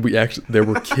 and there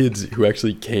were kids who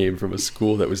actually came from a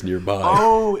school that was nearby.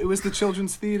 Oh, it was the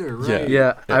children's theater, right?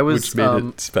 Yeah. I was which made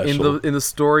it special. in the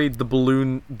story, the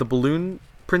balloon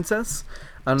princess.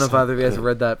 I don't know if either of you guys have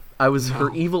read that. I was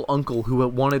her evil uncle who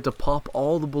wanted to pop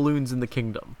all the balloons in the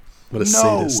kingdom. What a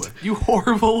sadist! You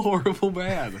horrible, horrible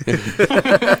man.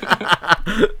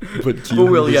 But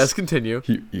Will, yes, continue.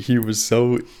 He was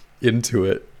so into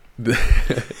it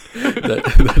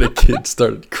that a kid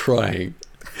started crying,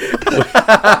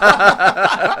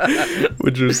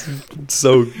 which was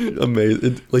so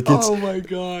amazing. Oh my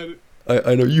God.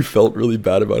 I know you felt really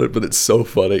bad about it, but it's so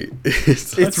funny.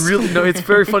 It's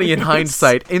very funny in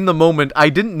hindsight. In the moment, I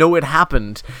didn't know it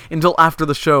happened until after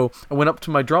the show. I went up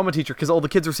to my drama teacher because all the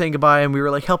kids were saying goodbye, and we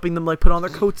were like helping them like put on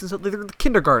their coats and stuff. They're the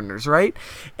kindergartners, right?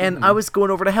 And I was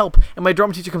going over to help, and my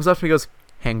drama teacher comes up to me and goes,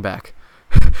 "Hang back."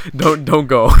 don't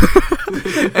go.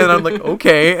 And I'm like,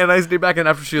 okay, and I stay back, and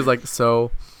after she was like,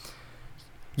 so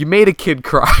you made a kid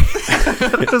cry.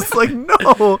 And I was like,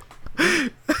 no.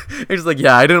 And she's like,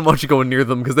 yeah, I didn't want you going near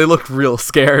them because they looked real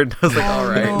scared. I was like, all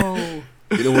right. No.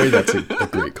 In a way, that's a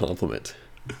great compliment.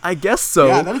 I guess so.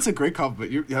 Yeah, that is a great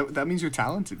compliment. That means you're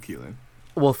talented, Keelan.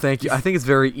 Well, thank you. I think it's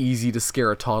very easy to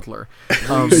scare a toddler.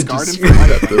 You scarred him for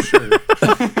life, I'm sure.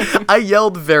 I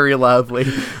yelled very loudly.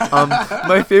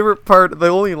 My favorite part, the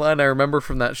only line I remember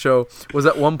from that show was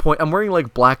at one point, I'm wearing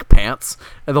like black pants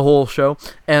and the whole show,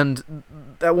 and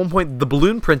at one point the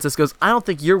balloon princess goes, I don't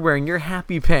think you're wearing your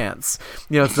happy pants.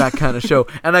 You know, it's that kind of show.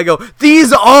 And I go,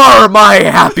 these are my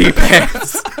happy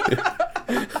pants.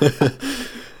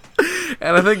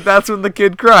 And I think that's when the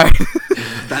kid cried.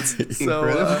 That's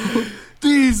incredible.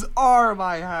 These are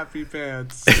my happy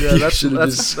pants. Yeah, that's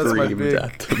my big.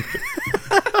 At them.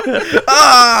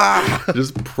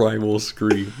 Just primal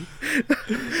scream.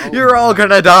 You're all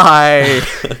gonna die.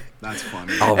 That's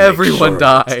funny. Everyone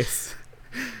dies.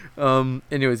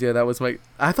 Anyways, yeah, that was my.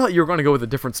 I thought you were gonna go with a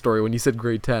different story when you said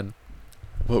grade 10.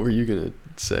 What were you gonna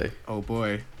say? Oh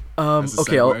boy.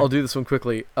 Okay, I'll do this one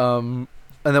quickly.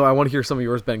 And then I want to hear some of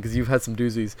yours, Ben, because you've had some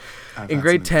doozies. In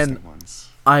grade 10,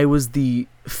 I was the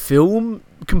film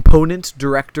component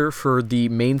director for the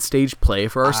main stage play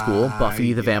for our school,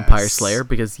 Buffy the Vampire Slayer,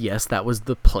 because, yes, that was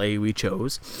the play we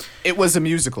chose. It was a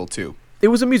musical, too. It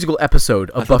was a musical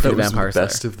episode of Buffy the Vampire Slayer. That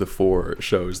was the best of the 4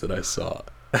 shows that I saw.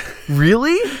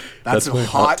 Really? That's a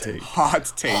hot take.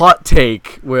 Hot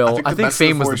take, Will. I think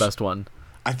Fame was the best one.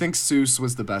 I think Seuss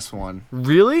was the best one.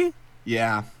 Really?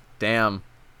 Yeah. Damn.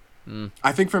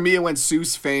 I think for me it went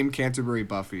Seuss, Fame, Canterbury,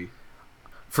 Buffy.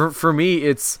 For me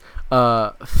it's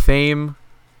Fame,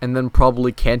 and then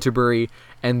probably Canterbury,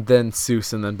 and then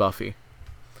Seuss, and then Buffy.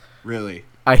 Really?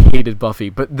 I hated Buffy,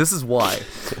 but this is why.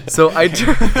 So I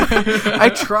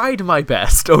tried my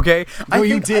best, okay? No,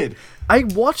 you did. I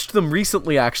watched them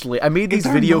recently, actually. I made these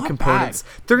video components.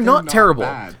 They're not terrible.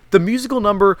 Bad. The musical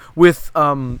number with, I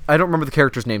don't remember the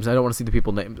characters' names. I don't want to see the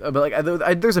people's names. But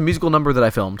like, there's a musical number that I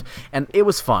filmed, and it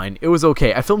was fine. It was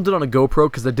okay. I filmed it on a GoPro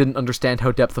because I didn't understand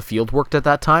how depth of field worked at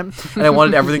that time, and I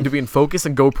wanted everything to be in focus,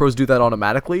 and GoPros do that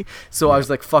automatically. So I was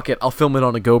like, fuck it, I'll film it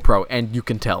on a GoPro, and you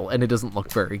can tell, and it doesn't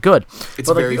look very good. It's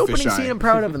but like very the opening fisheye. scene I'm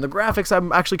proud of, and the graphics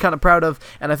I'm actually kind of proud of,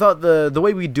 and I thought the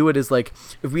way we'd do it is like,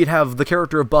 if we'd have the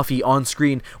character of Buffy on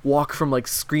screen walk from like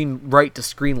screen right to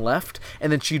screen left,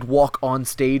 and then she'd walk on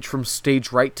stage from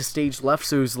stage right to stage left,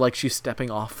 so it was like she's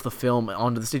stepping off the film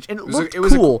onto the stage, and it looked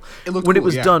cool when it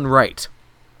was done right.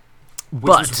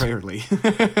 Which was rarely.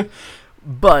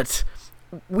 But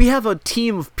we have a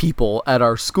team of people at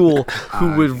our school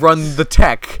who would run the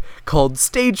tech called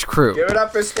Stage Crew. Give it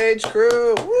up for Stage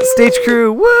Crew! Woo! Stage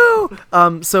Crew, woo!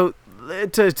 So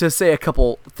to say a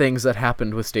couple things that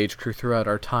happened with stage crew throughout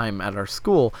our time at our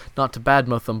school, not to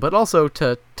badmouth them, but also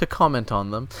to comment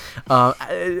on them.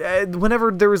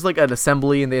 Whenever there was like an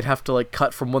assembly and they'd have to like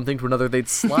cut from one thing to another, they'd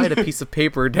slide a piece of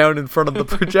paper down in front of the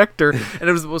projector, and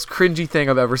it was the most cringy thing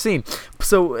I've ever seen.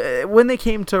 So when they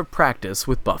came to practice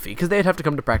with Buffy, because they'd have to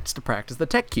come to practice the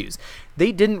tech cues,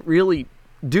 they didn't really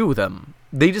do them.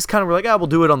 They just kind of were like, we'll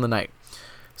do it on the night.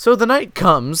 So the night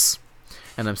comes,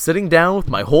 and I'm sitting down with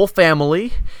my whole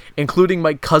family, including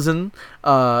my cousin,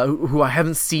 who I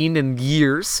haven't seen in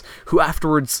years, who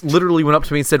afterwards literally went up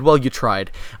to me and said, "Well, you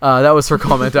tried." That was her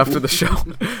comment after the show.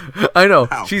 I know,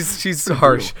 wow. She's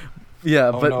harsh.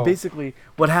 Yeah, but basically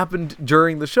what happened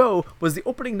during the show was the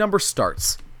opening number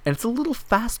starts, and it's a little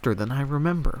faster than I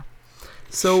remember.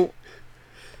 So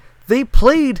they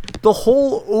played the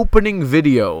whole opening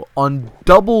video on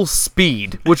double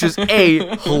speed, which is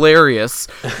A, hilarious,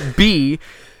 B,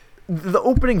 the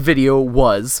opening video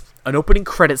was an opening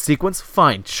credit sequence.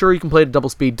 Fine, sure, you can play it at double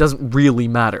speed, doesn't really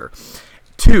matter.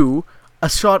 2, a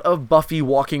shot of Buffy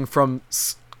walking from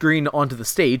screen onto the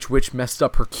stage, which messed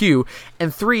up her cue.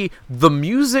 And 3, the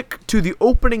music to the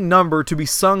opening number to be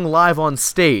sung live on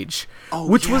stage,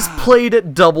 which was played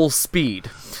at double speed.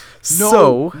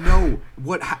 No.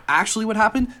 What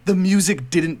happened? The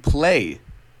music didn't play.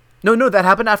 No, that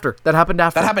happened after. That happened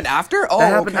after? Oh,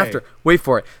 that happened after. Wait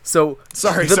for it. So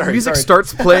the music sorry.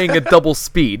 starts playing at double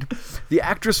speed. The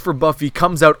actress for Buffy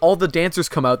comes out. All the dancers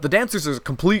come out. The dancers are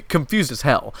confused as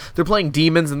hell. They're playing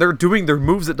demons and they're doing their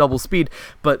moves at double speed.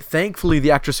 But thankfully,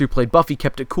 the actress who played Buffy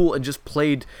kept it cool and just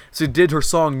did her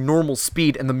song normal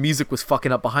speed, and the music was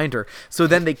fucking up behind her. So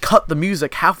then they cut the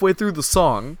music halfway through the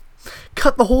song,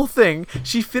 cut the whole thing.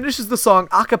 She finishes the song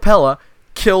a cappella.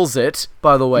 Kills it,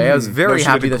 by the way. I was very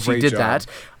happy that she did that.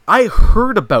 I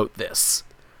heard about this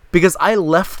because I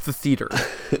left the theater.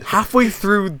 Halfway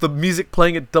through the music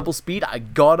playing at double speed, I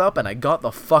got up and I got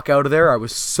the fuck out of there. I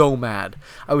was so mad.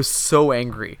 I was so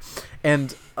angry.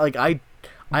 And like I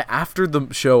after the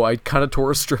show, I kind of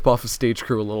tore a strip off of stage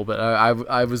crew a little bit.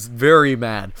 I was very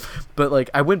mad. But like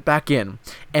I went back in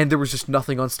and there was just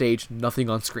nothing on stage, nothing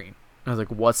on screen. I was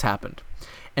like, what's happened?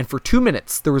 And for 2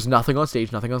 minutes, there was nothing on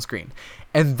stage, nothing on screen.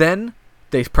 And then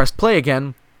they pressed play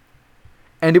again,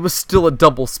 and it was still at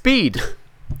double speed.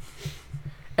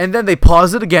 And then they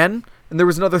paused it again, and there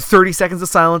was another 30 seconds of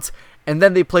silence, and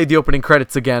then they played the opening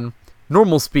credits again,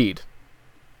 normal speed.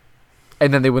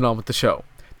 And then they went on with the show.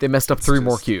 They messed up 3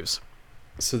 more cues.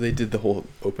 So they did the whole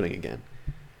opening again.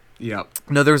 Yep.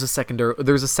 No, there was a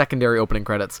secondary opening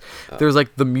credits. There was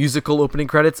like the musical opening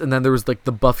credits, and then there was like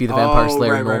the Buffy the Vampire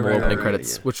Slayer normal opening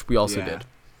credits, which we also did.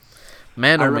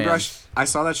 Man, I remember I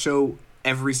saw that show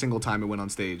every single time it went on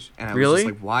stage, and I was just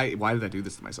like, why did I do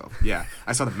this to myself? Yeah,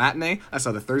 I saw the matinee, I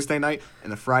saw the Thursday night,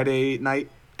 and the Friday night.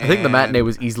 I think the matinee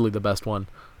was easily the best one.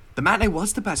 The matinee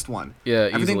was the best one. Yeah,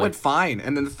 everything went fine,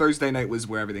 and then the Thursday night was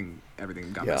where everything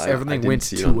got messed up. Everything went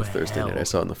to on the Thursday night. I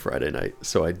saw it on the Friday night,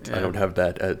 so I don't have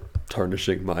that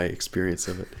tarnishing my experience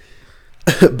of it.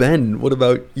 Ben, what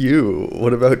about you?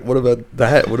 What about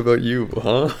that? What about you?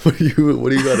 Huh? What do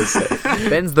you got to say?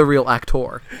 Ben's the real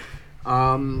actor.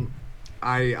 I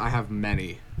have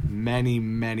many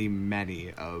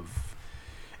of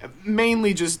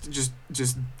mainly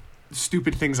just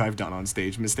stupid things I've done on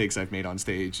stage, mistakes I've made on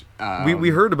stage.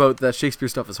 We heard about that Shakespeare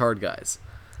stuff is hard, guys.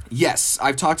 Yes,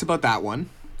 I've talked about that one.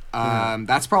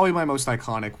 That's probably my most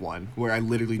iconic one, where I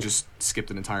literally just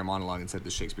skipped an entire monologue and said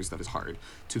the Shakespeare stuff is hard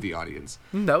to the audience.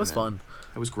 That was fun.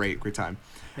 That was great time.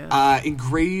 Yeah. In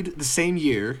grade, the same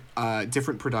year,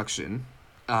 different production,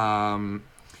 there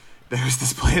was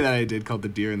this play that I did called The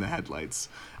Deer in the Headlights.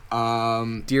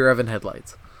 Dear Evan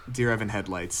Headlights. Dear Evan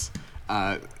Headlights.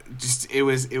 It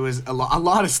was a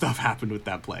lot of stuff happened with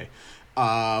that play.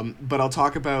 But I'll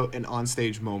talk about an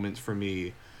onstage moment for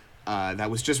me that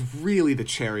was just really the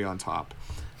cherry on top.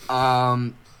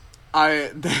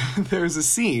 There's a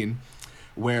scene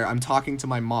where I'm talking to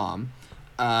my mom.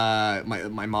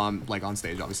 My mom, like on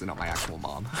stage, obviously not my actual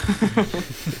mom.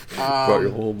 Brought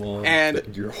your whole mom. And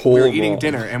we're eating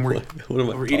dinner, and we're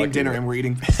eating dinner, and we're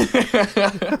eating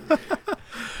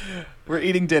we're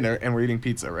eating dinner, and we're eating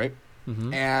pizza, right?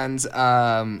 Mm-hmm.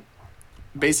 And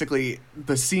basically,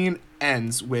 the scene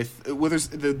ends with there's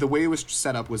the way it was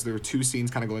set up was there were 2 scenes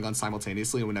kind of going on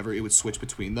simultaneously, and whenever it would switch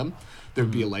between them, there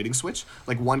would be a lighting switch.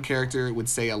 Like one character would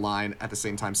say a line at the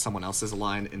same time someone else says a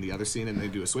line in the other scene, and they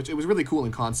do a switch. It was really cool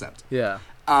in concept. Yeah.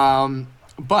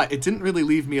 But it didn't really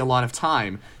leave me a lot of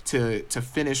time to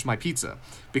finish my pizza,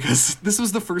 because this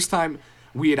was the first time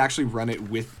we had actually run it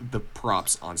with the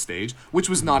props on stage, which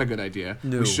was not a good idea.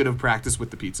 No. We should have practiced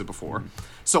with the pizza before.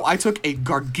 So I took a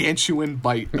gargantuan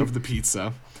bite of the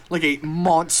pizza, like a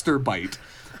monster bite.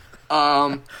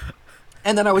 And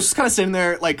then I was just kind of sitting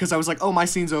there, like, because I was like, oh, my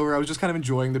scene's over. I was just kind of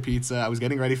enjoying the pizza. I was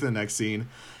getting ready for the next scene.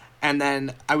 And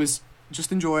then I was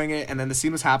just enjoying it, and then the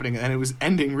scene was happening, and it was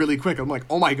ending really quick. I'm like,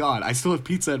 oh my god, I still have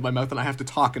pizza in my mouth, and I have to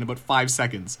talk in about 5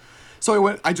 seconds.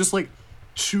 So I just, like,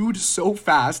 chewed so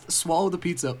fast, swallowed the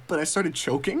pizza, but I started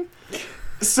choking.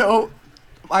 So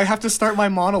I have to start my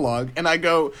monologue, and I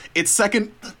go, it's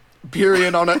second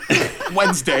period on a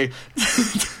Wednesday.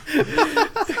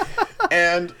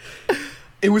 And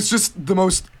it was just the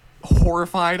most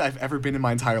horrified I've ever been in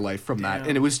my entire life from that.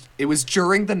 And it was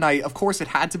during the night. Of course, it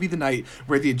had to be the night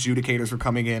where the adjudicators were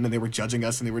coming in and they were judging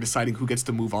us and they were deciding who gets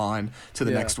to move on to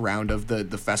the next round of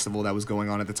the festival that was going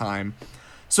on at the time.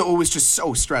 So it was just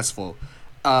so stressful.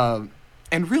 And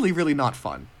really, really not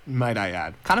fun, might I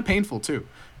add. Kind of painful, too.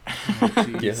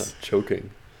 Oh, yeah,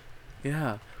 choking.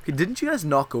 Yeah. Okay, didn't you guys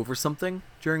knock over something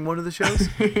during one of the shows?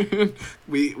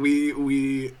 We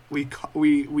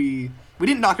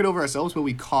didn't knock it over ourselves, but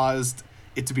we caused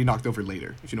it to be knocked over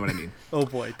later, if you know what I mean. Oh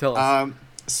boy, tell us.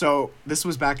 So this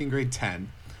was back in grade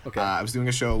 10. Okay. I was doing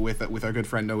a show with our good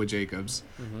friend Noah Jacobs.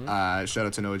 Mm-hmm. Shout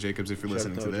out to Noah Jacobs if you're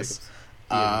listening to this.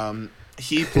 Yeah.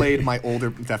 He played my older...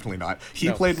 Definitely not.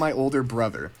 He played my older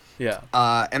brother. Yeah.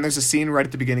 And there's a scene right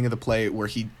at the beginning of the play where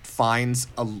he finds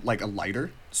a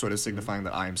lighter, sort of signifying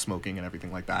that I am smoking and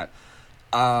everything like that.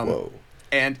 Whoa.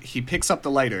 And he picks up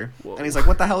the lighter, and he's like,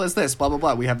 what the hell is this? Blah, blah,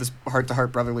 blah. We have this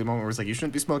heart-to-heart brotherly moment where he's like, you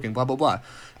shouldn't be smoking, blah, blah, blah.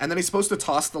 And then he's supposed to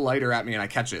toss the lighter at me, and I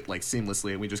catch it, like,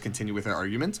 seamlessly, and we just continue with our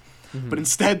argument. Mm-hmm. But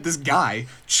instead, this guy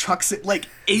chucks it, like,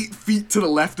 8 feet to the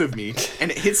left of me,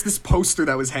 and it hits this poster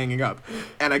that was hanging up.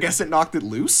 And I guess it knocked it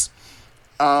loose.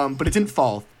 But it didn't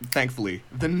fall, thankfully.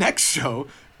 The next show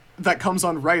that comes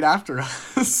on right after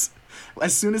us...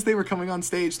 As soon as they were coming on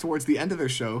stage towards the end of their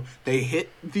show, they hit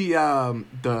the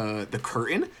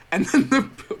curtain, and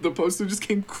then the poster just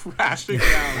came crashing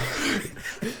down.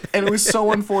 And it was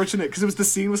so unfortunate because the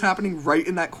scene was happening right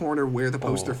in that corner where the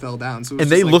poster fell down. So it was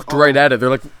and they like, looked right at it. They're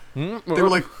like, they were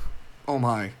like, oh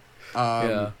my.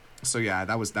 yeah. So yeah,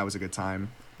 that was a good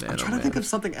time. Man, I'm trying to think of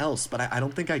something else, but I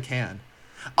don't think I can.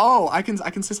 Oh, I can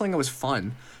say something that was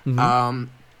fun. Mm-hmm.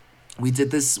 We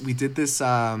did this.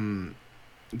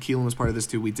 Keelan was part of this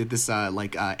too. We did this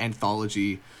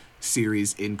anthology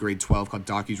series in grade 12 called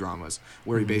docudramas,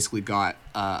 where we basically got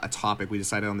a topic. We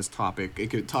decided on this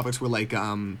topic. Topics were like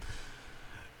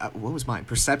what was mine?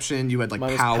 Perception. You had like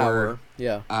mine power.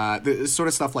 Yeah. The sort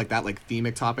of stuff like that, like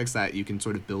themic topics that you can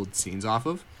sort of build scenes off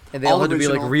of. And they all had to be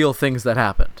like real things that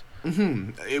happened.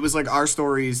 Mm-hmm. It was like our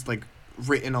stories, like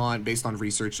written based on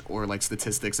research or like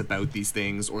statistics about these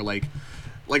things, or like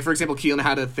for example, Keelan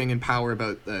had a thing in Power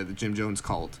about the Jim Jones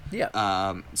cult.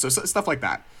 Yeah. So stuff like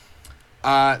that.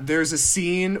 There's a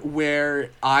scene where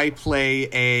I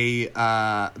play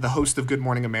the host of Good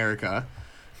Morning America,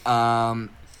 and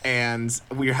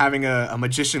we're having a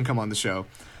magician come on the show,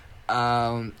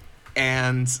 and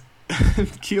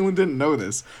Keelan didn't know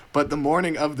this, but the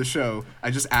morning of the show, I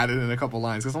just added in a couple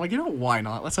lines because I'm like, why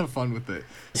not? Let's have fun with it.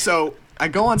 So I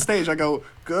go on stage, I go,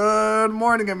 "Good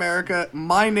morning, America.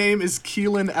 My name is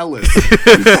Keelan Ellis."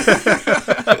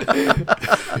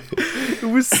 It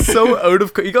was so out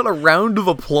of... You got a round of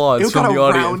applause from the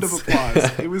audience. Round of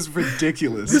applause. It was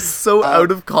ridiculous. It was so out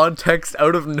of context,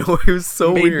 out of nowhere. It was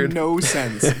so weird. Made no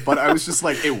sense, but I was just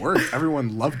like, it worked.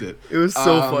 Everyone loved it. It was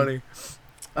so funny.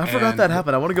 I forgot that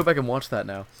happened. I want to go back and watch that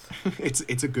now.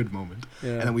 It's a good moment.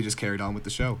 Yeah. And then we just carried on with the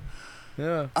show.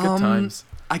 Yeah, good times.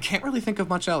 I can't really think of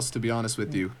much else, to be honest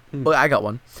with you. Well, I got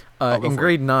one. In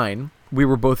grade 9, we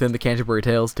were both in the Canterbury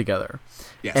Tales together.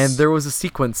 Yes. And there was a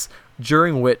sequence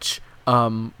during which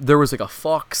there was like a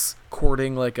fox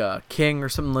courting like a king or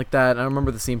something like that. I don't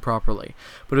remember the scene properly,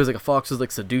 but it was like a fox was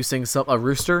like seducing a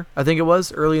rooster, I think it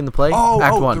was, early in the play.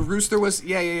 Act 1. The rooster was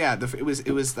it was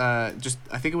just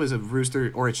I think it was a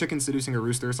rooster or a chicken seducing a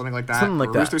rooster or something like that. A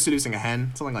rooster seducing a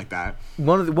hen, something like that.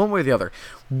 One way or the other.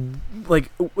 Like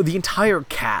the entire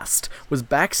cast was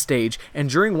backstage, and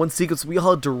during one sequence we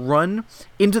all had to run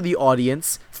into the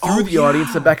audience, through the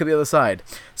audience and back at the other side.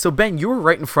 So Ben, you were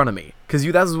right in front of me because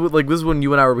this is when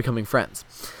you and I were becoming friends.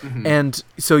 Mm-hmm. And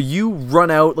so you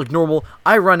run out like normal.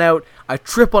 I run out, I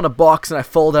trip on a box, and I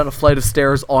fall down a flight of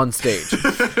stairs on stage.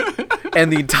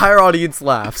 And the entire audience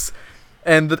laughs.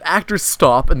 And the actors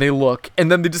stop, and they look,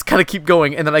 and then they just kind of keep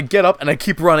going. And then I get up, and I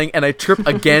keep running, and I trip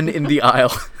again in the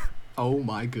aisle. Oh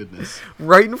my goodness.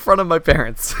 Right in front of my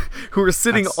parents, who were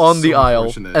sitting That's on the so aisle,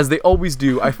 unfortunate. as they always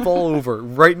do. I fall over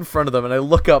right in front of them, and I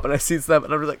look up, and I see them,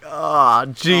 and I'm just like, ah,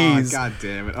 jeez. Oh, God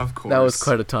damn it, of course. That was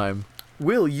quite a time.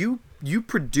 Will, you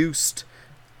produced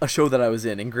a show that I was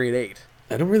in grade 8.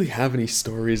 I don't really have any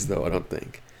stories, though, I don't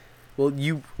think. Well,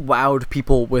 you wowed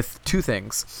people with 2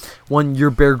 things. One, your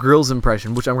Bear Grylls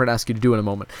impression, which I'm going to ask you to do in a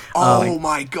moment. Oh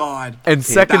my God. And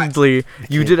secondly,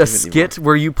 you did a do it skit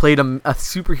where you played a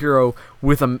superhero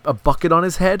with a bucket on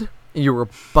his head, and you were a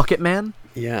bucket man,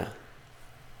 Yeah.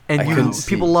 and I you couldn't see.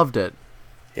 people loved it.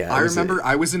 Yeah. I it was remember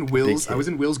I was in Will's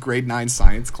hit. grade 9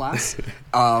 science class,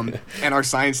 and our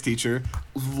science teacher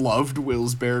loved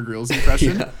Will's Bear Grylls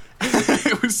impression. Yeah.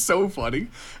 It was so funny.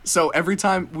 So every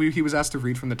time he was asked to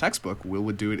read from the textbook, Will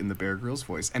would do it in the Bear Grylls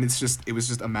voice, and it was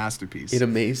just a masterpiece. It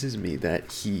amazes me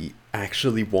that he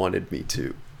actually wanted me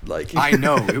to. Like, I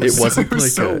know it was, wasn't like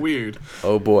so a, weird.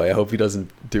 oh boy, I hope he doesn't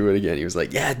do it again. He was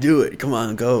like, yeah, do it. Come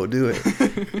on, go, do it.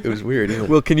 It was weird.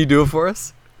 Will, can you do it for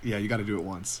us? Yeah, you got to do it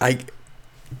once.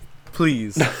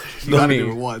 Please. You got to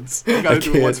do it once. You got to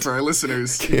do it once can't. for our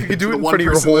listeners. You can do it The in one front of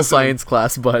your person whole listening. science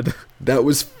class, bud. That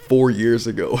was 4 years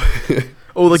ago.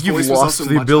 Oh, like His you've voice was lost also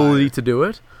the much ability higher. to do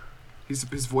it? His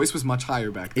voice was much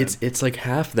higher back then. It's like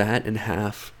half that and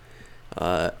half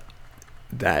that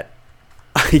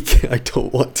I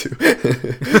don't want to.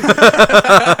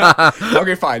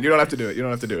 Okay, fine. You don't have to do it. You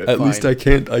don't have to do it. At Fine. least I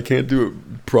can't do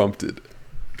it prompted.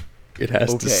 It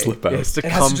has to slip out. It has to It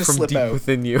has to come just from slip deep out.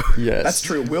 within you. Yes. That's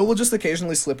true. Will just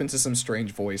occasionally slip into some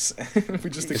strange voice. We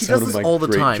just It's He one does of this my all the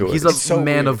great time. joys. He's a It's so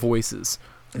man of weird. voices.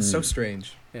 It's so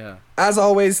strange. Yeah. As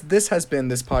always, this has been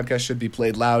This Podcast Should Be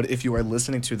Played Loud. If you are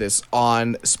listening to this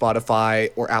on Spotify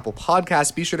or Apple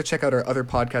Podcasts, be sure to check out our other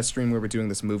podcast stream where we're doing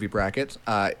this movie bracket.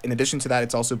 In addition to that,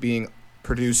 it's also being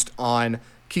produced on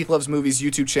Keith Loves Movies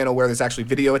YouTube channel where there's actually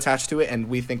video attached to it, and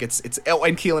we think it's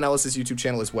and Keelan Ellis's YouTube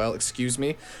channel as well, where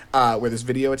there's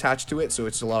video attached to it, so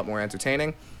it's a lot more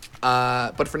entertaining.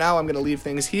 But for now, I'm going to leave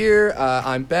things here.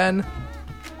 I'm Ben.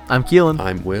 I'm Keelan.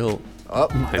 I'm Will. Oh,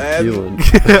 I'm and,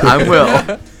 Keelan. I'm Will.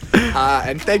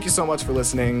 and thank you so much for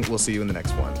listening. We'll see you in the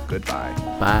next one. Goodbye.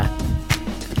 Bye.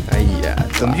 Yeah.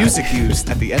 The music used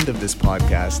at the end of this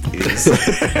podcast is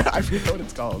I forget what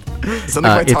it's called. Something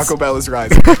by it's- Taco Bell is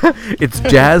Rising. It's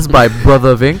Jazz by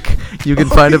Brother Vink. You can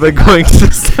find it by going to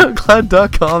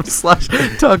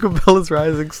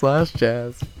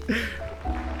soundcloud.com/TacoBellIsRising/jazz.